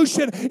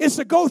solution is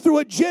to go through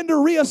a gender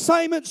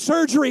reassignment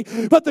surgery.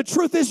 But the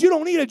truth is, you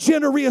don't need a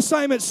gender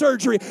reassignment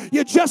surgery.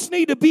 You just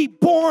need to be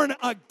born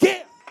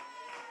again.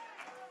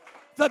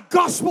 The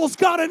gospel's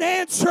got an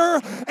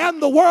answer,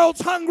 and the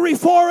world's hungry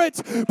for it,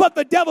 but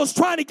the devil's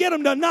trying to get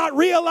them to not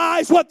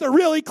realize what they're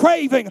really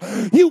craving.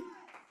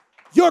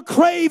 You're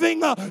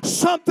craving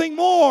something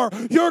more.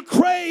 You're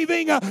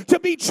craving to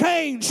be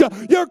changed.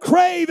 You're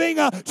craving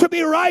to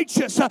be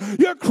righteous.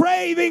 You're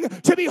craving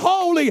to be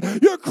holy.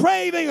 You're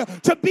craving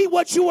to be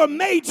what you were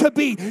made to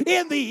be,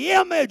 in the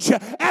image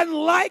and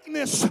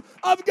likeness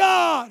of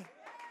God.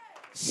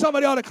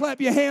 Somebody ought to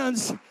clap your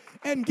hands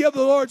and give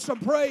the Lord some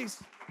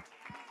praise.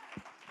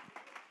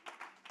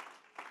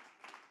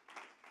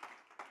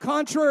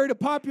 Contrary to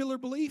popular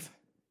belief,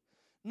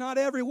 not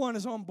everyone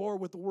is on board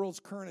with the world's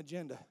current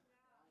agenda.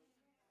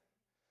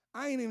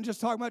 I ain't even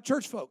just talking about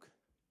church folk.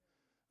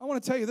 I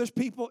want to tell you, there's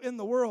people in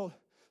the world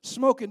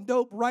smoking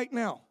dope right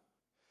now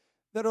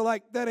that are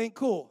like, that ain't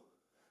cool.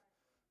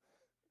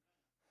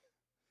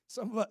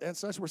 Some of us, and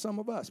such were some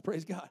of us,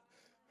 praise God.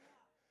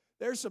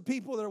 There's some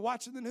people that are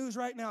watching the news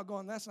right now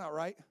going, that's not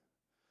right.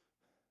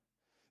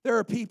 There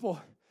are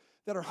people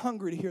that are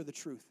hungry to hear the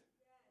truth.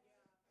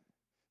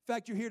 In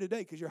fact, you're here today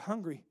because you're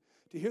hungry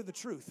to hear the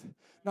truth.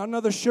 Not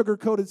another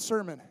sugar-coated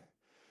sermon.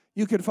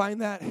 You can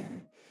find that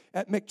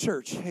at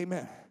McChurch.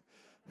 Amen.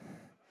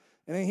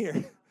 It ain't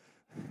here.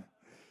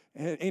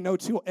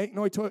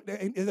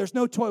 There's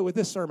no toy with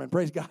this sermon.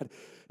 Praise God.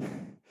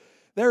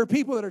 There are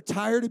people that are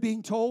tired of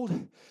being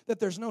told that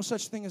there's no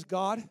such thing as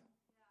God.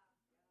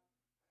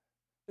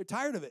 They're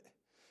tired of it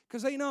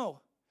because they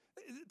know.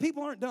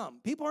 People aren't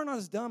dumb. People are not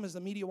as dumb as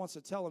the media wants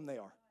to tell them they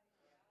are,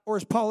 or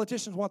as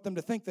politicians want them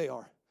to think they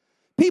are.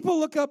 People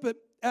look up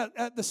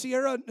at the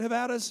Sierra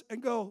Nevadas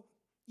and go,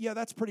 yeah,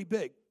 that's pretty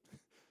big.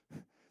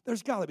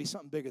 There's got to be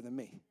something bigger than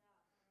me.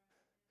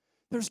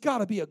 There's got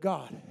to be a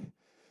God.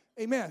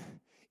 Amen.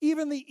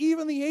 Even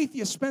the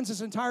atheist spends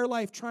his entire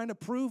life trying to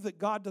prove that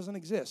God doesn't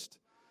exist.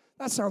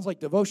 That sounds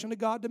like devotion to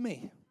God to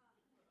me.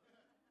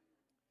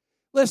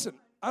 Listen,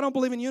 I don't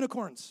believe in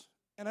unicorns,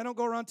 and I don't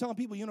go around telling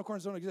people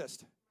unicorns don't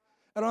exist.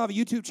 I don't have a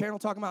YouTube channel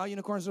talking about how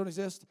unicorns don't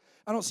exist.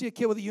 I don't see a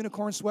kid with a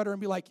unicorn sweater and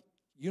be like,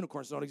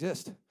 unicorns don't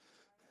exist.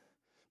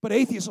 But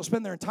atheists will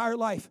spend their entire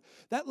life.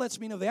 That lets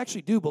me know they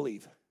actually do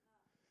believe.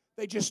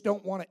 They just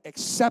don't want to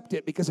accept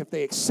it, because if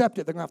they accept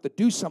it, they're going to have to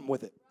do something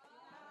with it.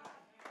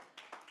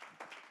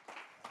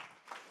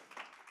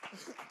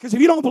 Because if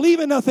you don't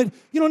believe in nothing,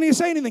 you don't need to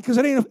say anything, because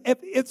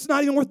it's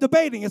not even worth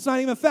debating. It's not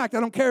even a fact.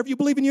 I don't care if you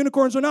believe in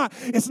unicorns or not.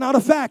 It's not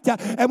a fact.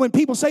 And when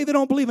people say they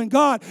don't believe in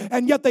God,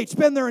 and yet they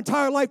spend their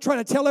entire life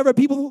trying to tell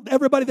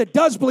everybody that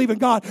does believe in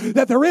God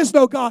that there is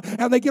no God,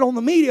 and they get on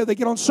the media, they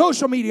get on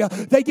social media,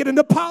 they get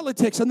into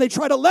politics, and they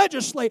try to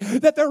legislate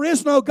that there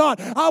is no God.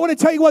 I want to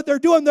tell you what they're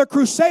doing. They're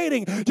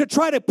crusading to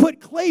try to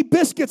put clay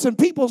biscuits in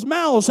people's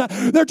mouths.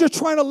 They're just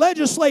trying to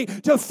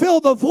legislate to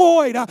fill the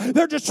void.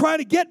 They're just trying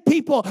to get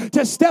people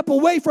to step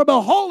away from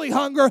a holy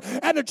hunger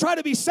and to try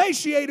to be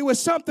satiated with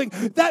something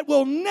that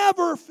will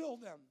never fill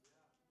them.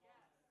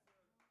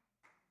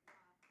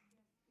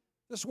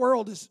 This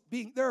world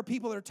there are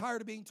people that are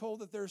tired of being told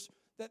that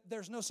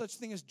there's no such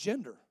thing as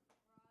gender.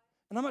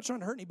 And I'm not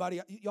trying to hurt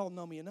anybody. Y'all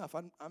know me enough.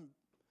 I'm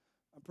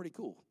pretty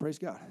cool. Praise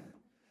God.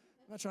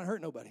 I'm not trying to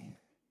hurt nobody.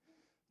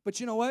 But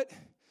you know what?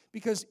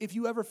 Because if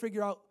you ever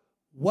figure out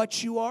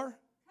what you are,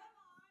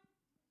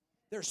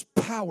 there's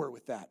power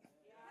with that.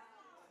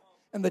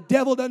 And the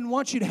devil doesn't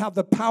want you to have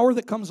the power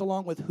that comes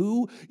along with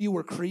who you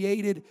were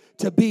created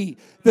to be.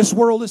 This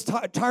world is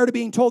tired of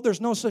being told there's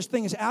no such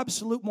thing as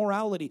absolute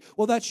morality.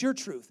 Well, that's your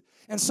truth.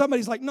 And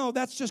somebody's like, no,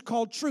 that's just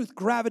called truth.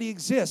 Gravity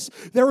exists.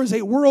 There is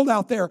a world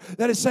out there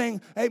that is saying,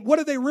 hey, what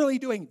are they really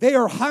doing? They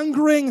are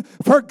hungering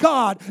for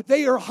God.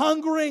 They are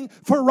hungering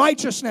for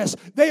righteousness.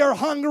 They are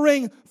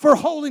hungering for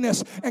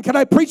holiness. And can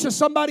I preach to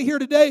somebody here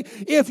today?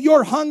 If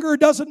your hunger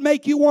doesn't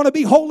make you want to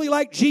be holy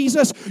like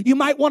Jesus, you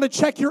might want to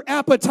check your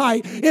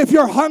appetite. If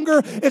your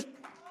hunger is...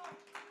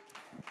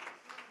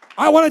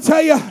 I want to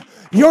tell you,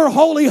 Your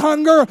holy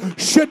hunger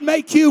should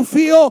make you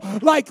feel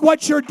like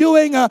what you're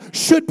doing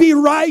should be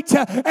right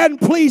and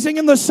pleasing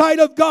in the sight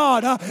of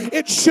God.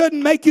 It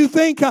shouldn't make you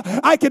think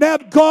I can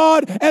have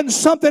God and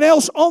something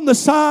else on the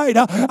side.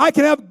 I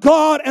can have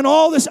God and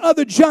all this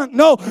other junk.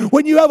 No,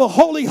 when you have a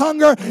holy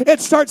hunger, it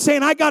starts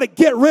saying, I got to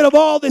get rid of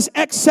all this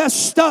excess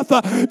stuff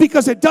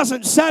because it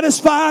doesn't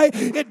satisfy,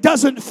 it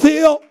doesn't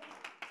fill.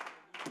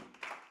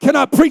 Can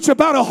I preach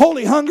about a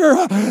holy hunger?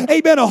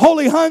 Amen. A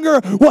holy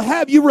hunger will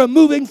have you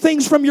removing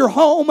things from your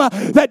home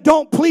that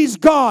don't please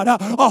God.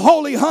 A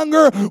holy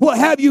hunger will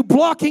have you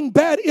blocking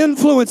bad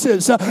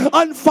influences,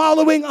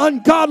 unfollowing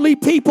ungodly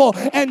people,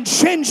 and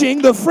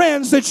changing the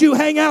friends that you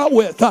hang out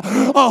with.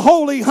 A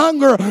holy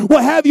hunger will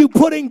have you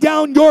putting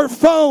down your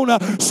phone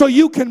so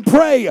you can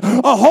pray.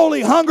 A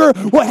holy hunger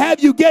will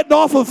have you getting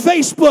off of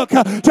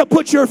Facebook to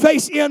put your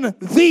face in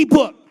the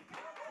book.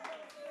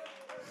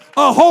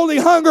 A holy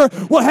hunger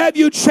will have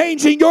you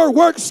changing your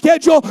work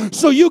schedule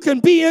so you can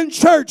be in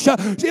church.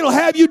 It'll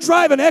have you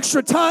driving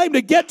extra time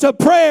to get to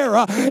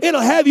prayer.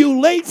 It'll have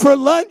you late for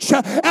lunch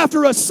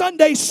after a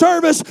Sunday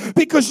service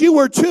because you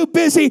were too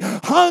busy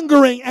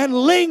hungering and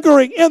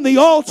lingering in the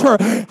altar.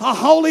 A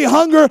holy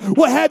hunger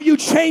will have you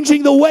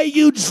changing the way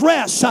you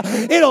dress.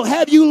 It'll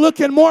have you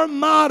looking more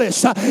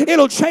modest.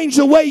 It'll change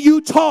the way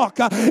you talk.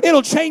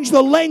 It'll change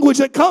the language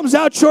that comes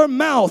out your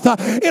mouth.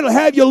 It'll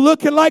have you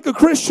looking like a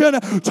Christian,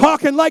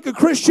 talking like a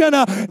Christian,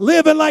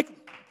 living like.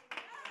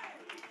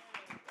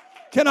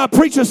 Can I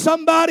preach to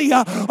somebody?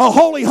 A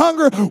holy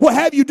hunger will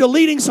have you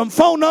deleting some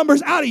phone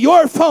numbers out of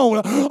your phone.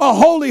 A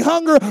holy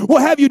hunger will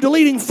have you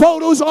deleting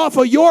photos off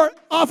of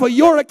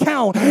your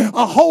account.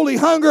 A holy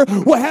hunger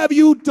will have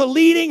you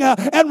deleting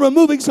and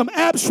removing some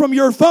apps from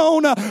your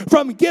phone,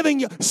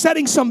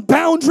 setting some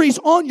boundaries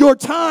on your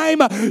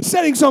time,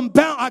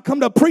 I come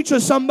to preach to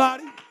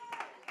somebody.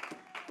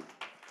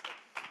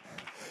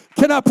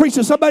 Can I preach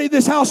to somebody in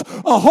this house?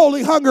 A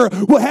holy hunger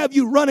will have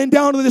you running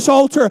down to this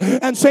altar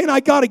and saying, I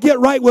got to get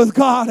right with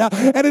God.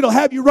 And it'll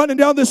have you running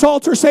down this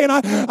altar saying,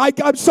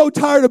 I'm so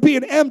tired of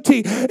being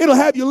empty. It'll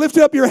have you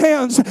lifting up your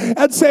hands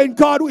and saying,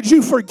 God, would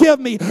you forgive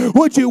me?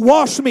 Would you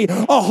wash me?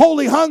 A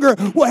holy hunger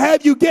will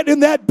have you get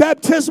in that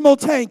baptismal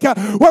tank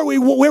where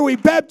we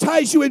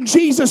baptize you in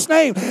Jesus'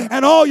 name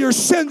and all your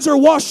sins are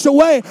washed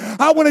away.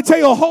 I want to tell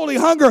you, a holy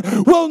hunger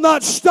will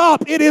not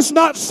stop. It is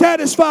not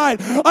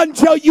satisfied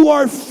until you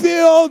are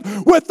filled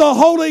with the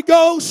Holy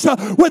Ghost,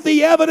 with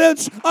the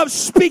evidence of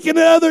speaking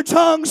in other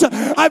tongues.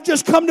 I've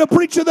just come to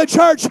preach to the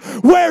church.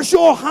 Where's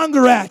your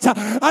hunger at?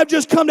 I've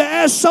just come to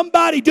ask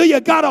somebody, do you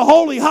got a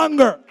holy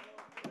hunger?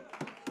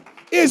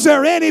 Is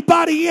there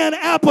anybody in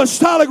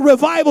Apostolic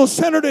Revival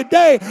Center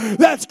today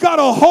that's got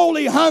a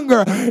holy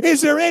hunger?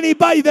 Is there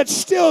anybody that's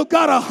still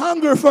got a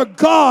hunger for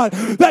God?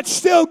 That's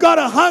still got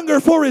a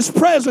hunger for His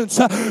presence?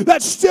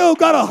 That's still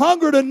got a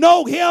hunger to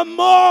know Him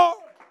more?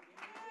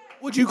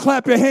 Would you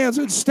clap your hands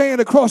and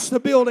stand across the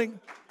building?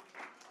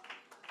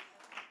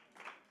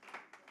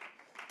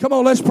 Come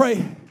on, let's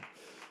pray.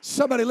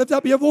 Somebody lift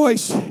up your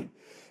voice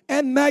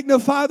and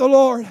magnify the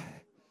Lord.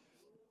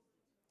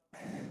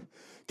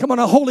 Come on,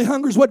 a holy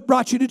hunger is what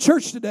brought you to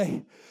church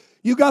today.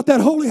 You got that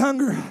holy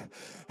hunger.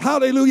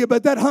 Hallelujah.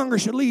 But that hunger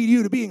should lead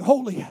you to being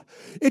holy.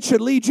 It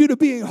should lead you to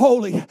being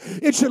holy.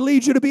 It should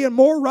lead you to being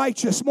more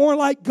righteous, more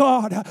like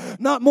God,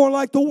 not more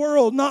like the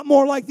world, not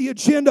more like the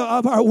agenda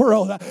of our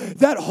world.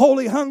 That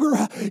holy hunger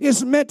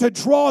is meant to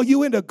draw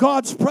you into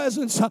God's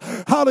presence.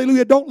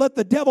 Hallelujah. Don't let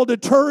the devil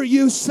deter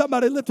you.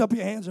 Somebody lift up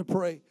your hands and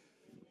pray.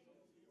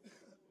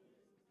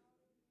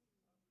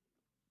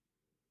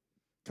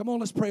 Come on,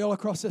 let's pray all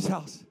across this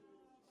house.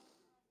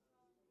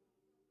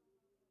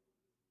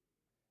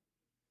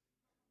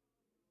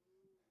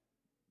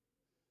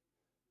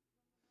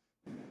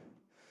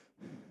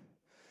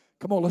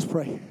 Come on, let's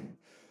pray.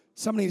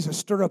 Somebody needs to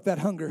stir up that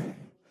hunger.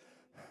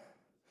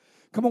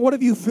 Come on, what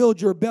have you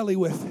filled your belly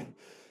with?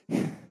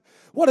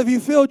 What have you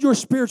filled your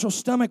spiritual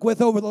stomach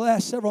with over the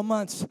last several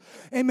months?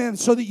 Amen.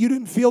 So that you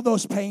didn't feel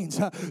those pains.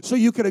 So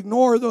you could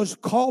ignore those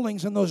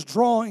callings and those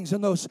drawings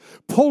and those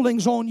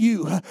pullings on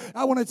you.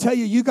 I want to tell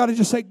you, you got to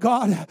just say,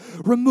 God,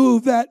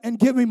 remove that and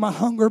give me my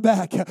hunger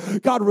back.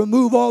 God,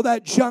 remove all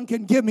that junk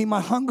and give me my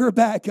hunger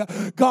back.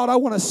 God, I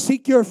want to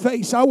seek your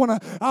face. I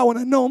want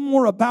to know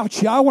more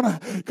about you. I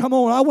want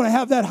to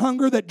have that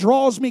hunger that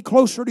draws me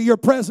closer to your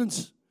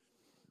presence.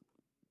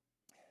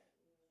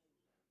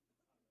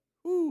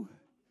 Ooh.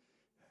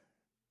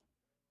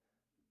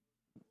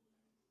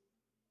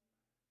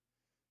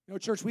 You know,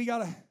 church, we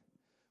got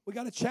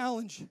a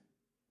challenge.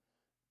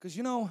 Because,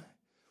 you know,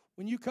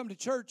 when you come to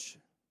church,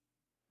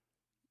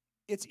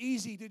 it's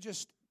easy to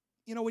just,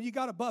 you know, when you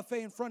got a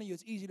buffet in front of you,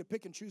 it's easy to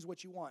pick and choose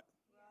what you want.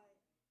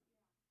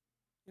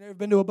 You ever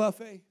been to a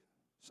buffet?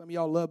 Some of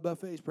y'all love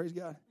buffets, praise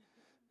God.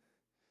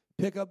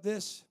 Pick up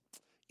this,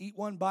 eat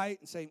one bite,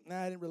 and say,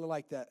 nah, I didn't really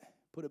like that.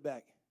 Put it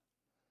back.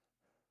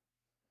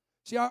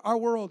 See, our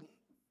world,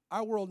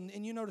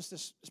 and you notice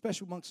this,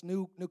 especially amongst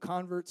new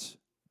converts.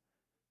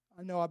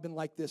 I know I've been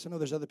like this. I know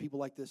there's other people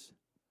like this.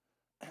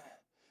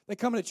 They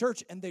come into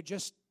church and they're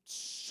just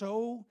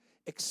so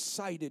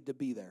excited to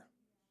be there.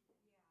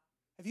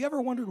 Have you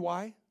ever wondered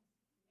why?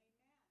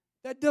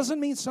 That doesn't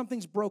mean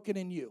something's broken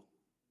in you.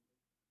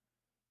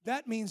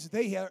 That means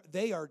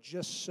they are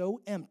just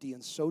so empty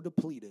and so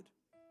depleted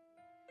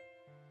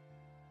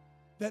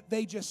that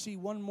they just see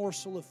one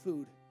morsel of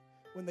food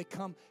when they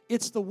come.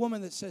 It's the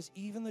woman that says,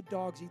 even the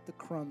dogs eat the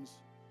crumbs.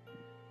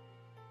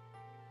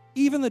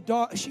 Even the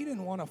dog, she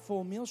didn't want a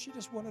full meal, she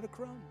just wanted a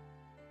crumb.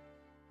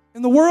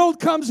 And the world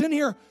comes in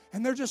here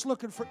and they're just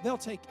looking for, they'll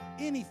take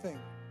anything.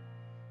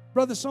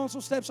 Brother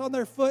so-and-so steps on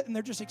their foot and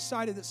they're just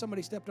excited that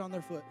somebody stepped on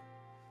their foot.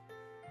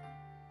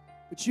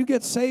 But you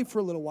get saved for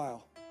a little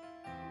while.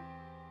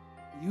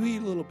 You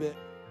eat a little bit.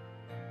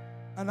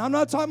 And I'm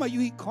not talking about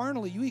you eat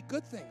carnally, you eat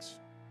good things.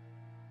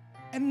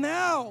 And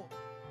now,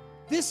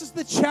 this is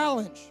the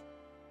challenge.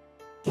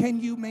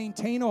 Can you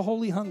maintain a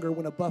holy hunger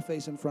when a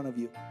buffet's in front of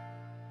you?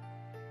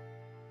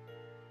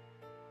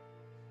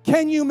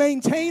 Can you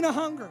maintain a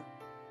hunger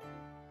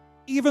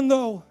even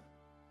though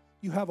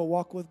you have a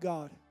walk with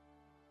God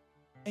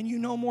and you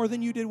know more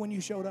than you did when you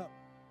showed up?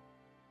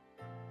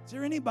 Is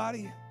there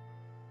anybody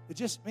that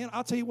just, man,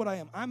 I'll tell you what I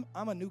am.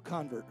 I'm a new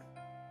convert.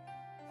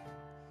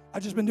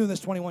 I've just been doing this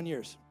 21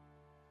 years.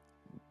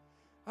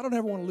 I don't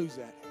ever want to lose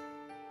that.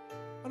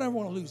 I don't ever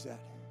want to lose that.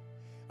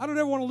 I don't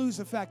ever want to lose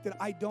the fact that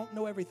I don't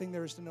know everything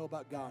there is to know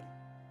about God.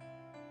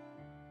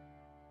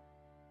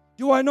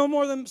 Do I know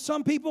more than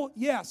some people?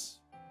 Yes.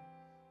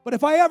 But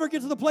if I ever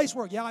get to the place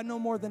where, I know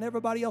more than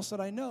everybody else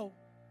that I know,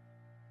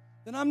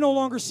 then I'm no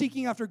longer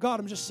seeking after God.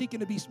 I'm just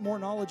seeking to be more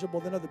knowledgeable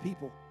than other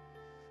people.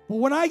 But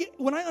when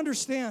I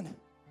understand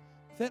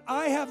that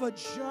I have a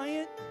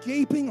giant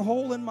gaping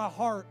hole in my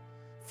heart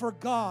for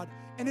God,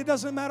 and it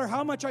doesn't matter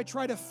how much I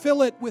try to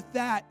fill it with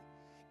that,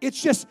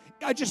 it's just,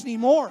 I just need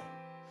more.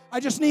 I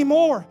just need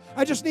more.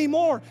 I just need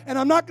more. And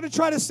I'm not going to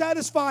try to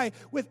satisfy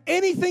with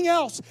anything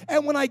else.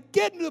 And when I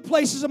get into the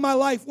places of my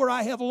life where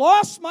I have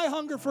lost my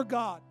hunger for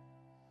God,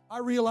 I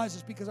realize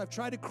it's because I've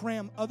tried to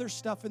cram other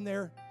stuff in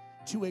there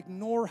to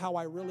ignore how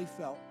I really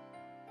felt.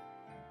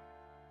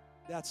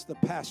 That's the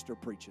pastor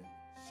preaching.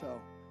 So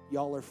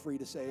y'all are free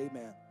to say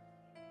amen.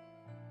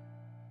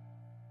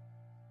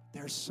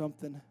 There's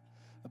something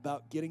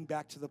about getting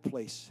back to the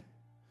place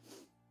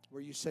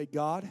where you say,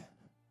 God,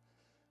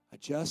 I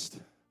just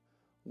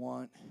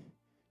want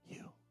you.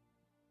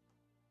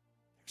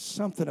 There's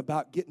something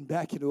about getting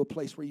back into a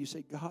place where you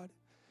say, God,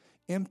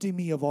 empty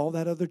me of all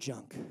that other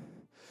junk.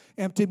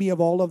 Empty me of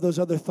all of those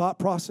other thought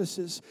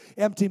processes.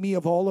 Empty me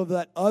of all of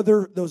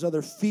those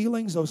other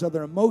feelings, those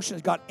other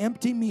emotions. God,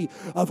 empty me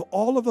of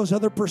all of those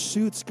other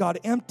pursuits. God,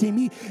 empty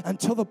me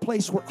until the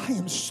place where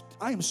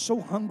I am so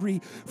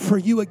hungry for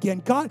you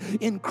again. God,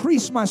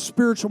 increase my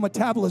spiritual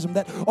metabolism,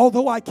 that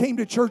although I came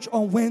to church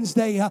on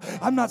Wednesday,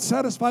 I'm not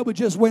satisfied with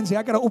just Wednesday.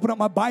 I got to open up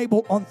my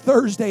Bible on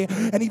Thursday.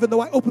 And even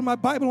though I open my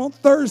Bible on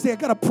Thursday, I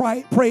got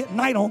to pray at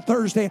night on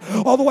Thursday.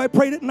 Although I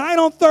prayed at night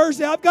on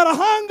Thursday, I've got a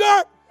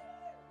hunger.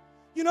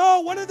 You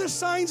know, one of the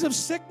signs of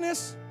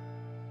sickness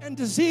and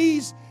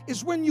disease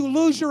is when you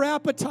lose your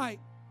appetite.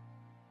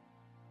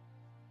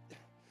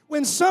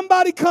 When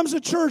somebody comes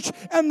to church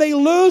and they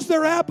lose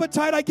their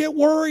appetite, I get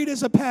worried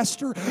as a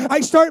pastor.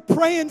 I start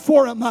praying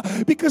for them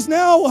because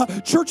now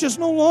church is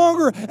no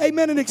longer,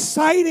 amen, an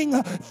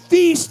exciting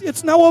feast.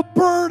 It's now a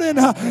burden,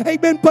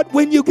 amen. But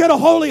when you get a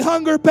holy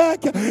hunger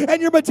back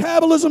and your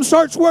metabolism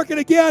starts working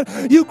again,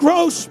 you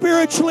grow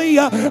spiritually.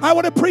 I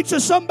want to preach to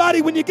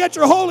somebody, when you get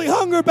your holy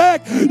hunger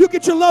back, you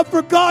get your love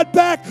for God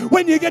back.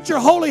 When you get your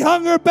holy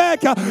hunger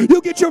back,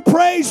 you get your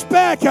praise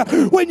back.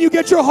 When you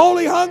get your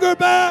holy hunger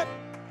back.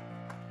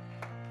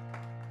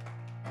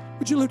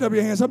 Would you lift up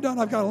your hands? I'm done.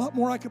 I've got a lot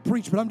more I could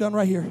preach, but I'm done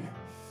right here.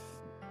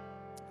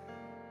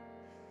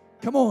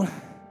 Come on.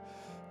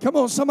 Come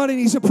on, somebody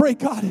needs to pray.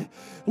 God,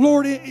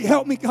 Lord,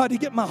 help me, God, to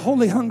get my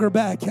holy hunger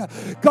back.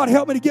 God,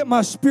 help me to get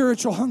my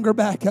spiritual hunger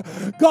back.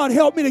 God,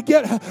 help me to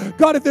get,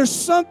 God, if there's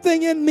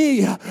something in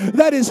me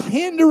that is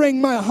hindering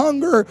my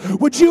hunger,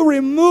 would you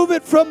remove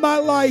it from my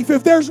life?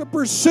 If there's a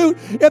pursuit,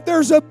 if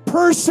there's a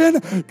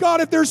person, God,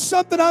 if there's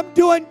something I'm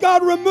doing,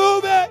 God,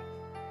 remove it.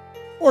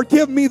 Or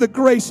give me the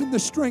grace and the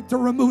strength to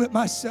remove it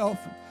myself.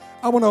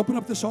 I want to open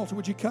up this altar.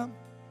 Would you come?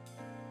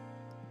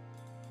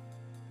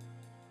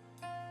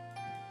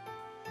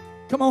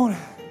 Come on.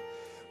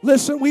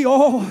 Listen, we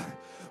all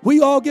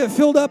get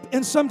filled up,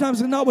 and sometimes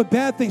it's not with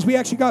bad things. We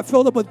actually got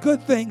filled up with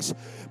good things.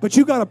 But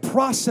you got to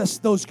process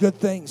those good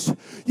things.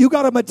 You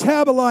got to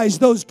metabolize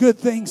those good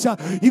things.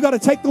 You got to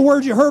take the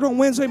word you heard on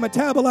Wednesday,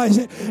 metabolize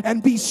it,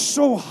 and be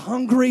so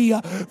hungry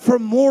for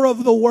more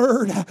of the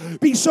word.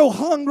 Be so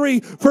hungry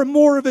for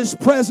more of his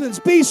presence.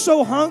 Be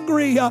so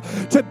hungry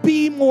to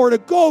be more, to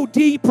go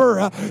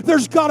deeper.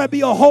 There's got to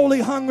be a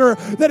holy hunger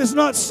that is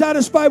not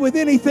satisfied with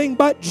anything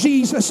but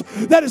Jesus.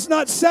 That is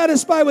not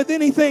satisfied with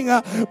anything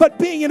but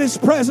being in his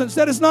presence.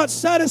 That is not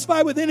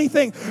satisfied with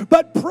anything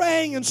but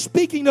praying and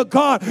speaking to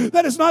God.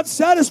 That is not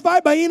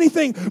satisfied by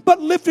anything but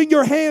lifting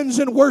your hands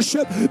in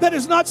worship. That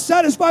is not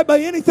satisfied by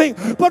anything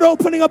but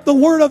opening up the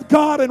Word of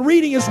God and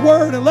reading his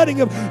Word and letting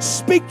him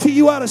speak to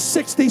you out of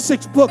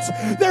 66 books.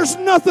 There's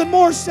nothing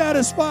more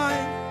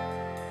satisfying.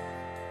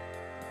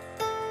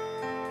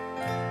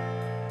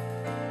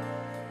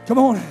 Come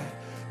on.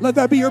 Let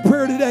that be your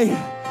prayer today.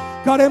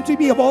 God, empty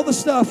me of all the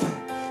stuff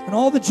and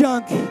all the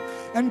junk.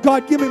 And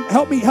God,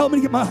 help me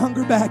to get my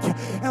hunger back.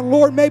 And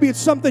Lord, maybe it's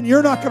something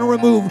you're not going to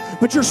remove,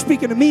 but you're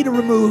speaking to me to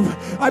remove.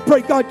 I pray,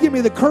 God, give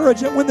me the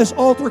courage that when this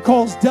altar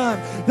call's done,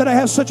 that I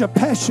have such a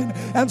passion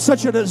and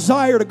such a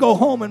desire to go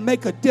home and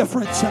make a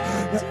difference.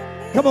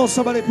 Come on,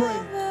 somebody pray.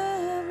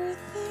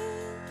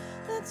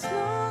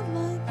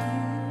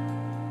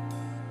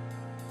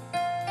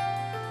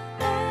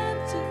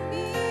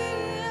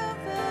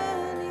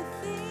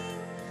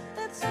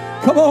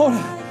 Come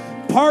on.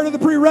 Part of the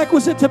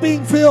prerequisite to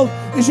being filled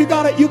is you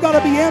gotta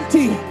be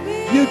empty.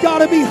 You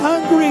gotta be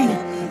hungry.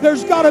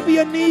 There's gotta be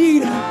a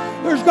need.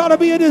 There's gotta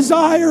be a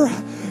desire.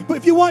 But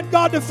if you want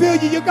God to fill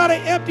you, you gotta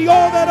empty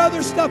all that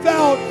other stuff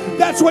out.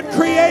 That's what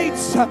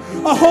creates a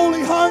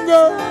holy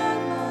hunger.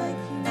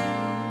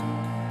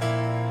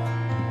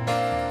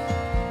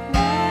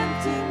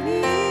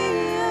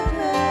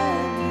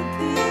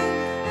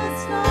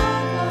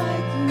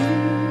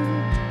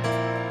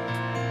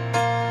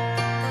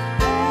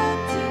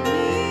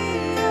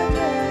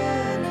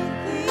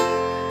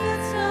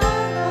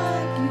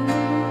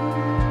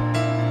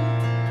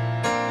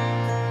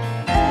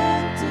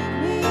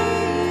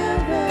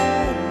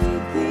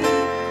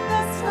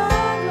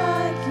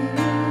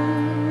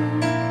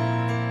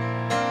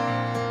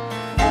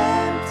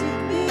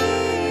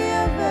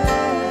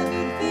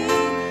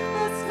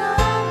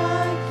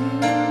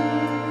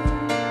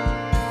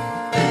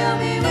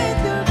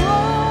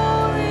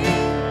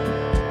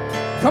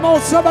 Come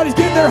on, somebody's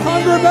getting their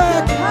hunger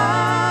back.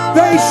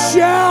 They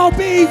shall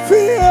be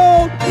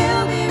filled.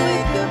 Fill me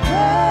with your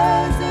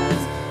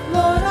presence.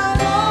 Lord, I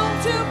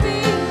long to be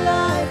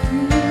like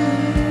you.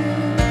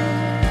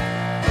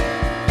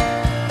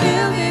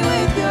 Fill me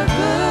with your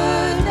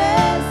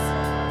goodness.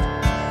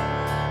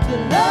 The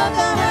love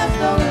that has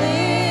no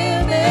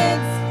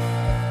limits.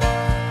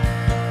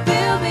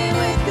 Fill me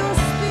with your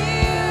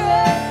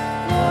spirit.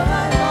 Lord,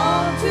 I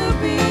long to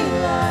be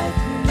like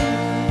you.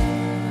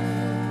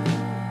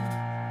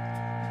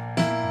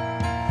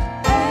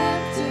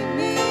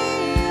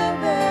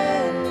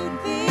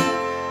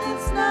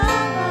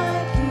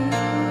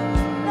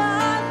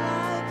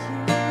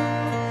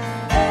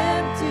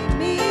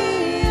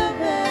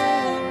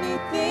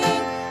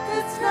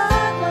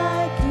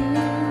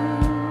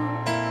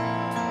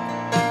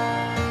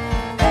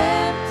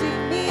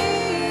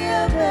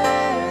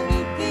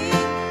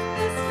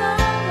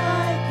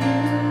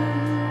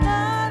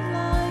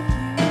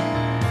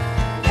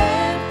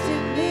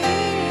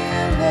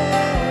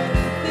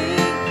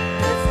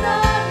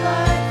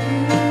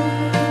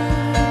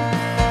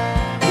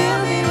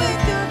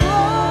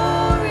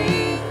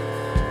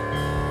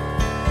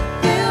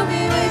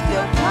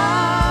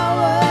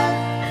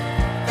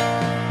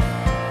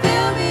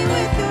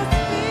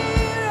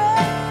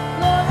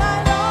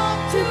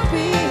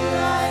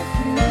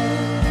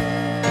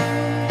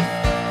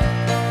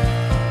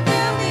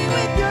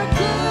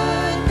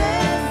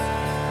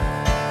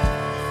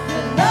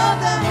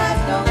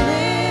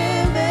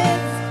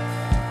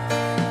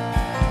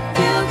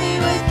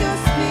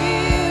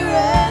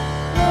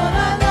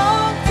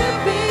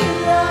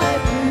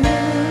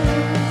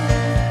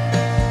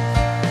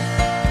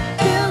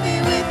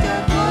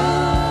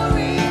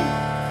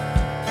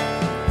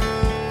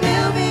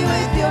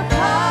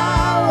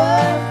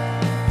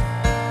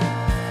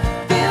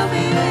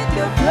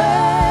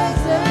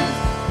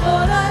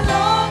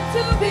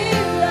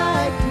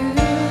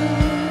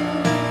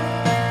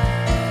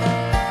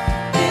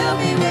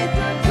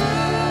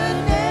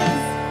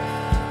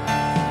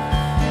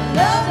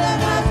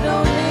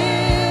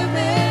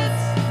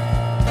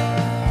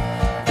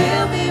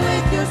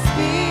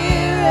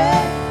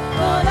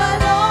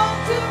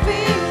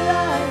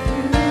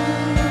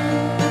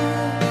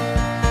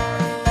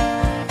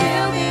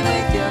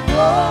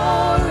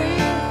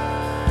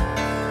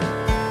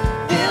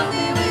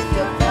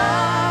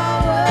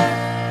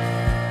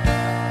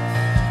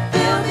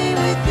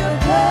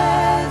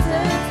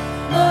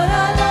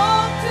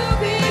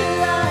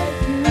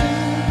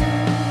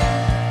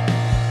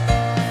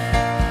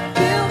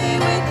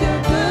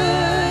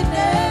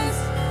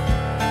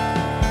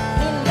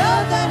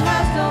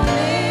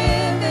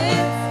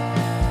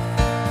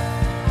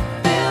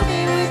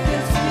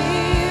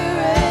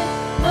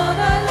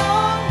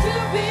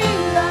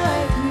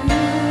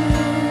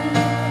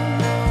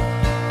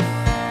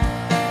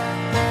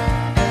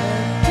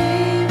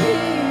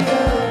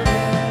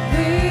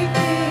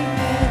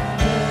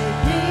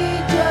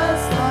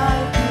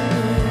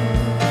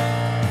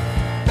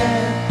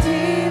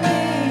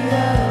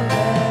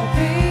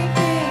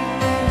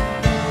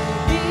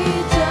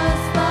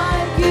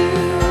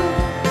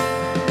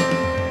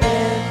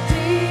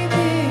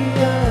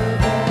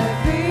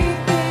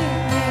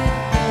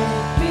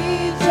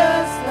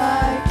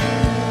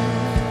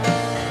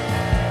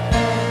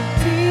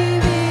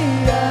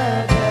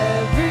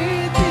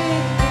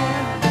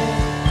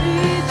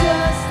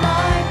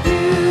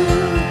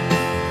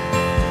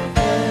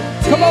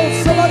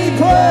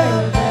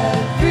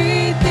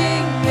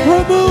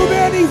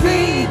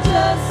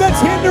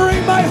 that's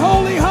hindering my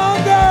holy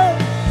hunger.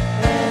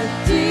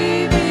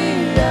 Empty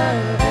me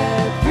of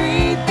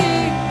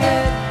everything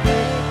and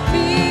make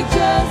me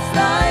just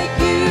like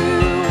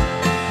you.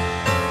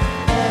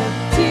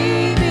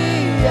 Empty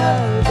me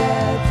of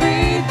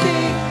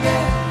everything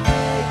and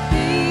make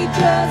me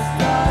just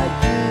like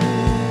you.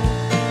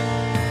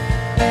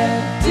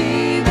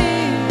 Empty me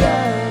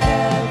of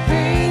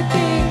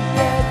everything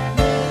and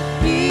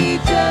make me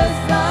just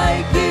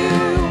like you.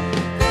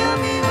 Fill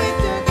me with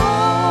your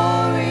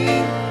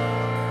glory.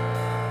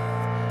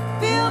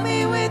 Fill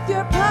me with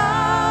your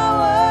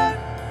power.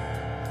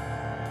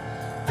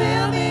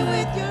 Fill me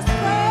with your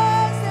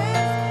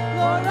presence.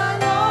 Lord, I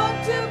long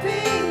to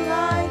be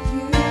like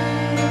you.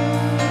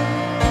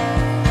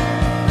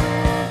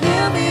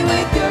 Fill me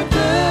with your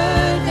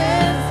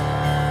goodness,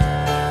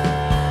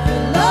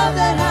 your love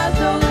that has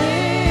no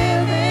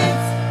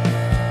limits.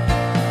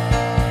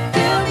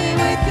 Fill me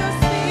with your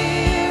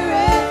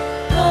spirit.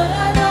 Lord,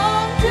 I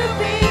long to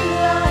be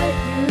like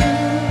you.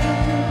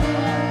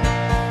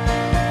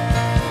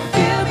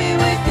 Fill me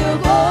with your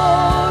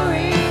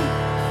glory.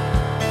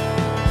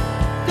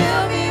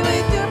 Fill me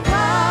with your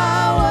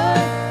power.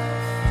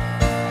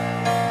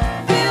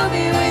 Fill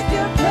me with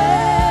your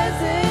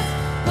presence.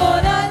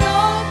 Lord, I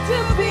long to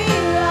be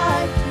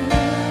like you.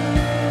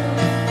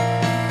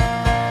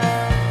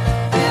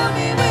 Fill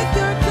me with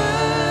your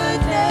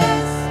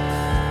goodness,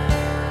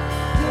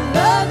 your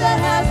love that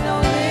has no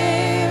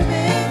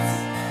limits.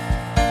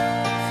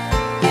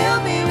 Fill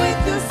me with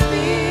your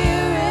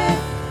spirit.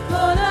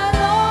 Lord, I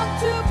long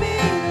to be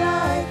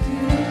like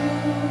you.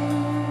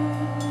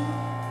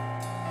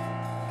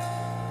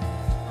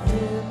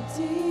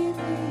 Empty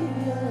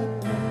me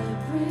of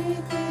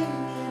everything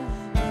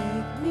and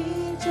make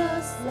me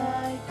just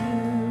like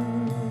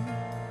you.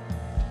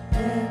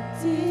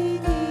 Empty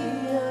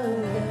me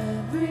of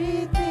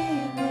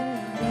everything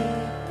and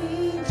make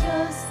me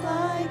just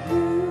like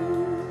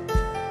you.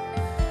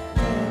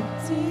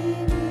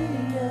 Empty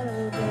me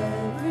of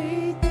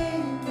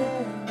everything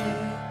and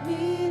make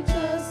me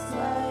just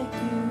like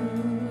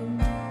you.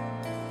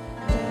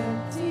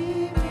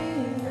 Empty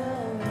me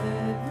of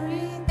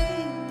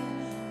everything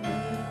and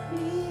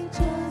make me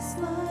just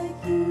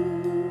like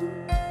you.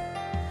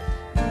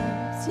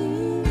 Empty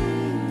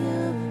me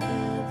of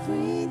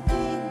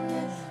everything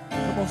and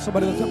Come on,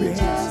 somebody lift up your me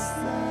hands. just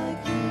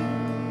like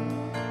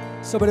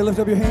you. Somebody lift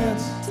up your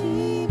hands.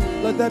 Empty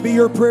me Let that be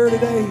your prayer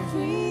today.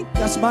 everything.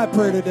 That's my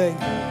prayer today.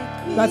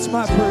 That's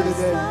my prayer Just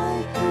today.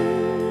 like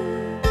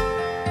you.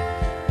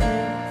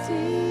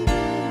 Empty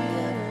me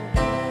of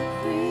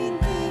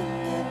everything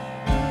and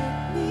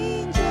make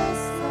me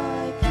just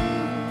like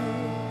you.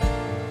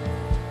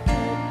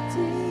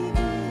 Empty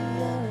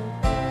me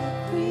of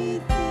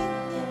everything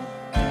and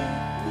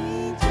make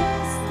me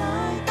just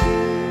like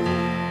you.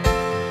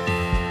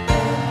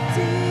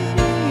 Empty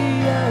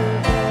me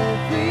of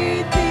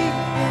everything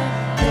and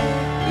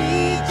make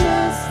me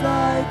just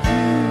like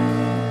you.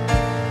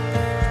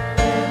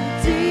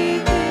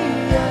 Empty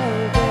me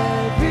of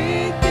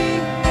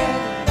everything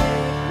and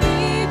make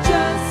me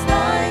just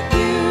like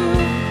you.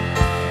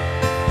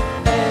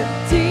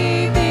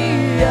 Empty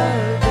me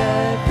of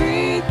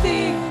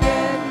everything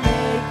and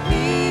make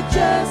me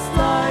just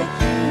like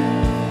you.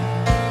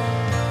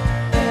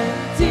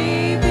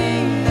 Empty me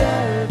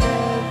of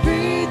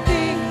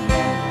everything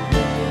and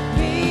make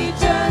me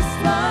just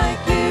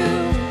like you.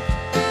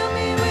 Fill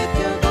me with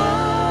your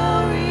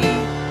glory.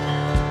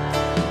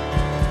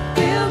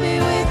 Fill me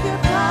with your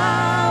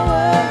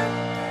power.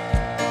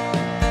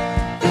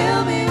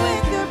 Fill me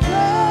with your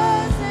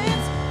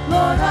presence.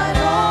 Lord, I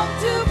long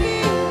to be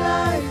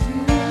like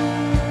you.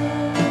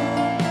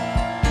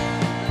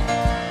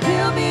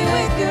 Fill me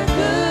with your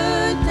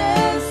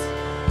goodness,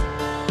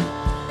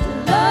 your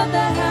love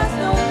that has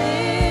no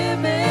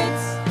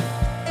limits.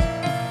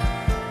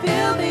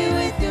 Fill me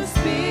with your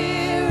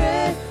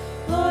spirit.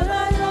 Lord,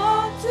 I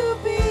long to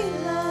be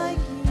like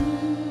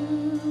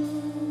you.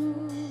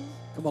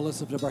 Come on,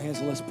 let's lift up our hands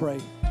and let's pray.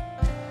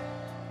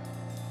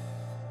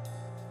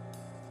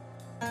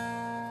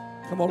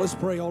 Come on, let's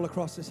pray all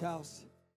across this house.